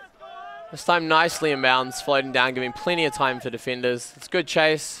 This time nicely inbounds, floating down, giving plenty of time for defenders. It's good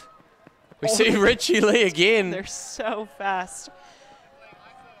chase. We see Richie Lee again. They're so fast.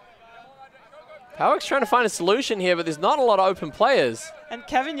 Powick's trying to find a solution here, but there's not a lot of open players. And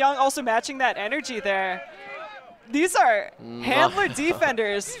Kevin Young also matching that energy there. These are handler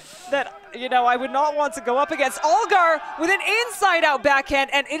defenders that, you know, I would not want to go up against. Algar with an inside-out backhand,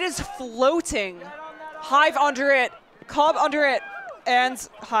 and it is floating. Hive under it, Cobb under it, and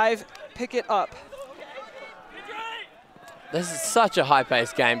Hive pick it up. This is such a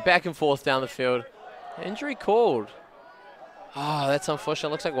high-paced game, back and forth down the field. Injury called. Oh, that's unfortunate.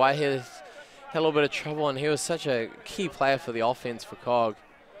 Looks like Whitehead had a little bit of trouble, and he was such a key player for the offense for COG.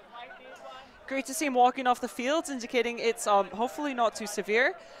 Great to see him walking off the field, indicating it's hopefully not too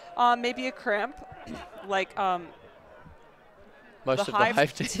severe. Maybe a cramp, like most of the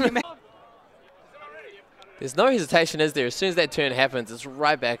Hive team. There's no hesitation, is there? As soon as that turn happens, it's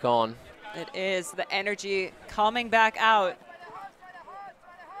right back on. It is. The energy coming back out.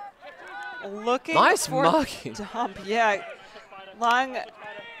 Looking nice for marking. Dump. Yeah. Lang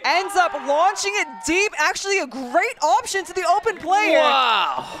ends up launching it deep. Actually, a great option to the open player.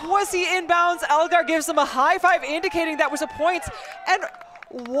 Wow. Was he inbounds? Algar gives him a high five, indicating that was a point. And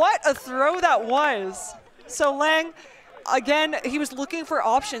what a throw that was. So Lang again, he was looking for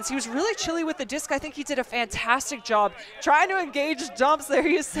options. He was really chilly with the disc. I think he did a fantastic job trying to engage dumps there.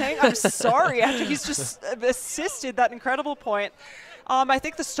 He was saying, I'm sorry, after he's just assisted that incredible point. I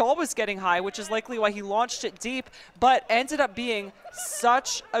think the stall was getting high, which is likely why he launched it deep, but ended up being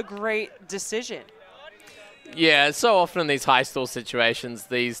such a great decision. Yeah, so often in these high stall situations,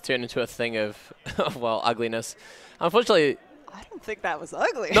 these turn into a thing of, well, ugliness. Unfortunately, I don't think that was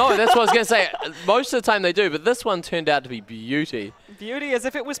ugly. no, that's what I was going to say. Most of the time they do, but this one turned out to be beauty. Beauty, as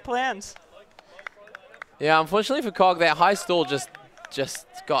if it was planned. Yeah, unfortunately for COG, that high stall just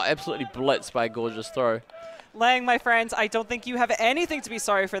got absolutely blitzed by a gorgeous throw. Lang, my friends, I don't think you have anything to be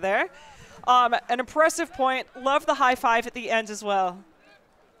sorry for there. An impressive point. Love the high five at the end as well.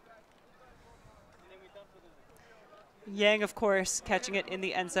 Yang, of course, catching it in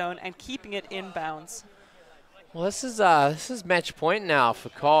the end zone and keeping it in bounds. Well, this is match point now for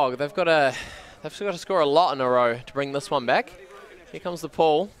COG. They've still got to score a lot in a row to bring this one back. Here comes the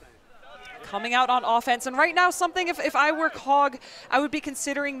pull. Coming out on offense, and right now something, if I were COG, I would be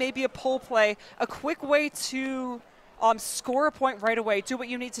considering maybe a pull play, a quick way to score a point right away, do what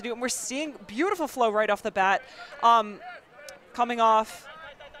you need to do, and we're seeing beautiful flow right off the bat. Coming off.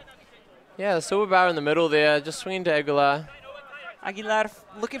 Yeah, the silver bar in the middle there, just swinging to Aguilar. Aguilar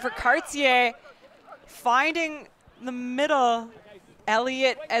looking for Cartier, finding the middle.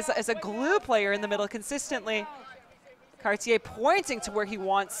 Elliott as a glue player in the middle consistently. Cartier pointing to where he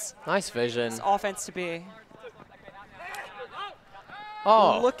wants Nice vision. his offense to be.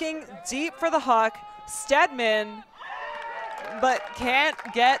 Oh, Looking deep for the Huck. Stedman, but can't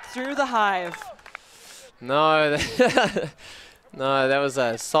get through the Hive. no. No, that was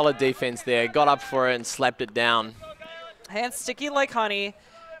a solid defense there. Got up for it and slapped it down. Hands sticky like honey,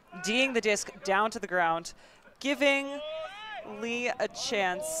 D'ing the disc down to the ground, giving Lee a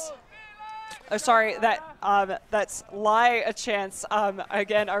chance. Oh, sorry, that's Lai a chance.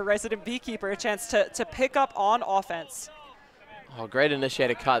 Again, our resident beekeeper, a chance to pick up on offense. Oh, great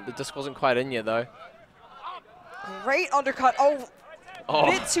initiator cut. The disc wasn't quite in yet, though. Great undercut. Oh, Oh.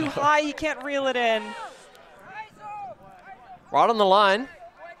 bit too high. He can't reel it in. Right on the line.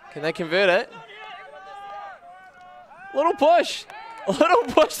 Can they convert it? Little push. A little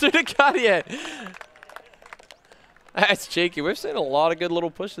push through the cut here. That's cheeky. We've seen a lot of good little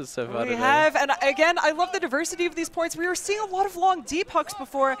pushes so far We today. have, and again, I love the diversity of these points. We were seeing a lot of long, deep hooks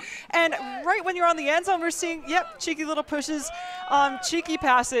before, and right when you're on the end zone, we're seeing, yep, cheeky little pushes, cheeky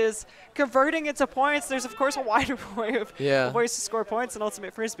passes, converting into points. There's, of course, a wider way of ways to score points in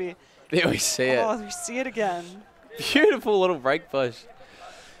Ultimate Frisbee. There we see it. Oh, we see it again. Beautiful little break push.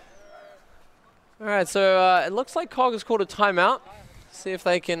 All right, so it looks like COG has called a timeout. See if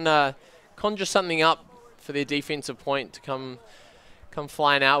they can conjure something up for their defensive point to come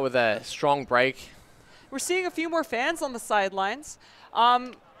flying out with a strong break. We're seeing a few more fans on the sidelines.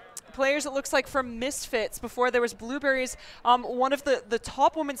 Players, it looks like, from Misfits. Before there was Blueberries, one of the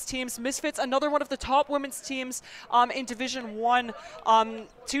top women's teams. Misfits, another one of the top women's teams in Division 1.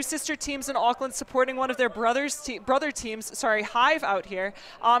 Two sister teams in Auckland supporting one of their brother teams. Sorry, Hive out here.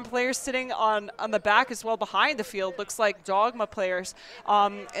 Players sitting on the back as well behind the field. Looks like Dogma players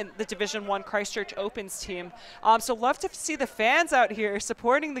in the Division 1 Christchurch Opens team. So love to see the fans out here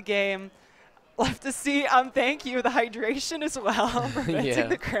supporting the game. Love to see, thank you, the hydration as well, preventing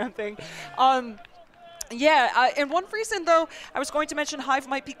the cramping. And one reason, though, I was going to mention Hive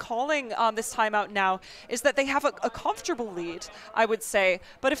might be calling this timeout now is that they have a comfortable lead, I would say.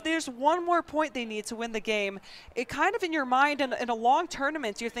 But if there's one more point they need to win the game, it kind of in your mind in a long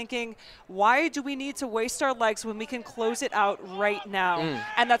tournament, you're thinking, why do we need to waste our legs when we can close it out right now?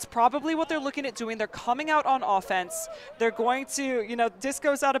 And that's probably what they're looking at doing. They're coming out on offense. They're going to, disc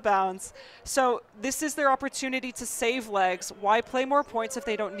goes out of bounds. So this is their opportunity to save legs. Why play more points if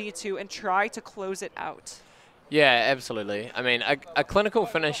they don't need to and try to close it out? Yeah, absolutely. I mean, a clinical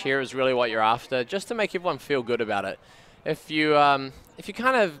finish here is really what you're after, just to make everyone feel good about it. If you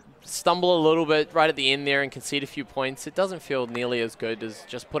kind of stumble a little bit right at the end there and concede a few points, it doesn't feel nearly as good as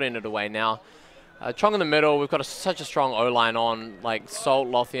just putting it away now. Chong in the middle, we've got such a strong O-line on, like Salt,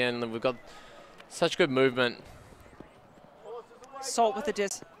 Lothian, and we've got such good movement. Salt with the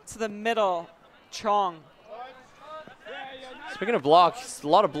disc to the middle, Chong. Speaking of blocks, a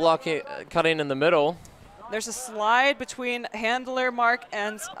lot of block cutting in the middle. There's a slide between handler mark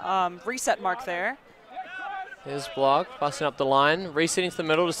and reset mark there. Here's block, busting up the line, resetting to the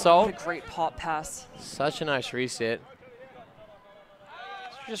middle to Salt. What a great pop pass. Such a nice reset.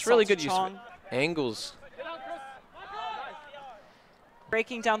 Just really good use of angles.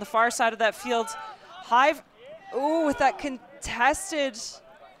 Breaking down the far side of that field. Hive, ooh, with that contested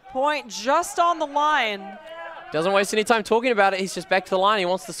point just on the line. Doesn't waste any time talking about it. He's just back to the line. He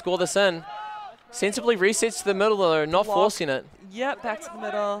wants to score this in. Sensibly resets to the middle, though, not forcing it. Yep, back to the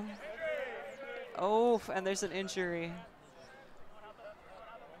middle. Oh, and there's an injury.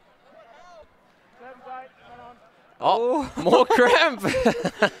 Oh, more cramp.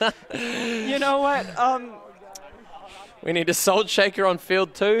 You know what? We need a salt shaker on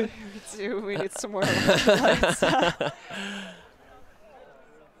field 2. We need some more electrolytes.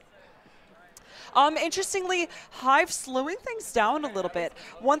 Interestingly, Hive slowing things down a little bit.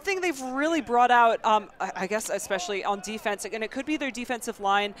 One thing they've really brought out, I guess especially on defense, and it could be their defensive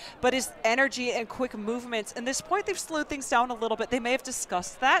line, but is energy and quick movements. And this point, they've slowed things down a little bit. They may have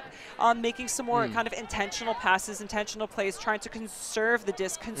discussed that, making some more kind of intentional passes, intentional plays, trying to conserve the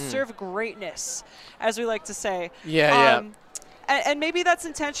disc, conserve greatness, as we like to say. Yeah. And maybe that's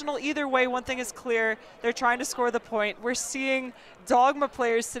intentional. Either way, one thing is clear. They're trying to score the point. We're seeing Dogma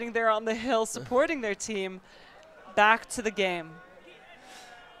players sitting there on the hill supporting their team. Back to the game.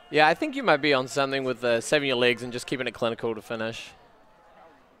 Yeah, I think you might be on something with saving your legs and just keeping it clinical to finish.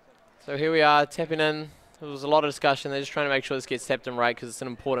 So here we are, tapping in. There was a lot of discussion. They're just trying to make sure this gets tapped in right because it's an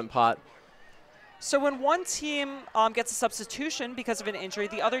important part. So when one team gets a substitution because of an injury,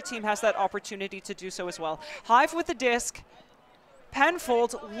 the other team has that opportunity to do so as well. Hive with the disc.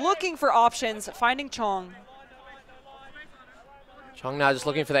 Penfold looking for options, finding Chong. Chong now just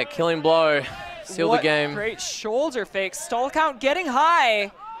looking for that killing blow. Seal the game. Great shoulder fake. Stall count getting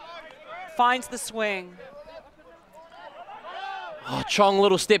high. Finds the swing. Oh, Chong,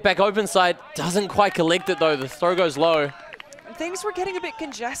 little step back open side. Doesn't quite collect it though. The throw goes low. Things were getting a bit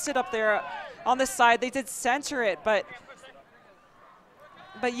congested up there on the side. They did center it, but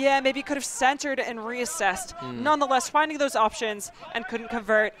yeah, maybe could have centered and reassessed. Nonetheless, finding those options and couldn't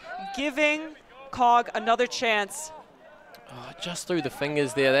convert, giving COG another chance. Oh, just through the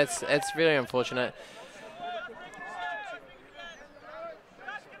fingers there. That's very unfortunate.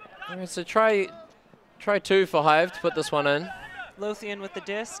 All right, so try 2 for Hive to put this one in. Lothian with the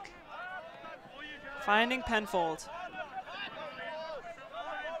disc. Finding Penfold.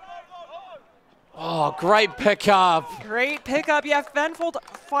 Oh, great pickup. Great pickup. Yeah, Penfold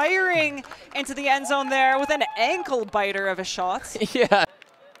firing into the end zone there with an ankle biter of a shot. Yeah.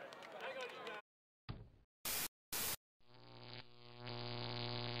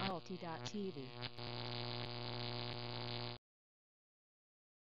 ulti.TV.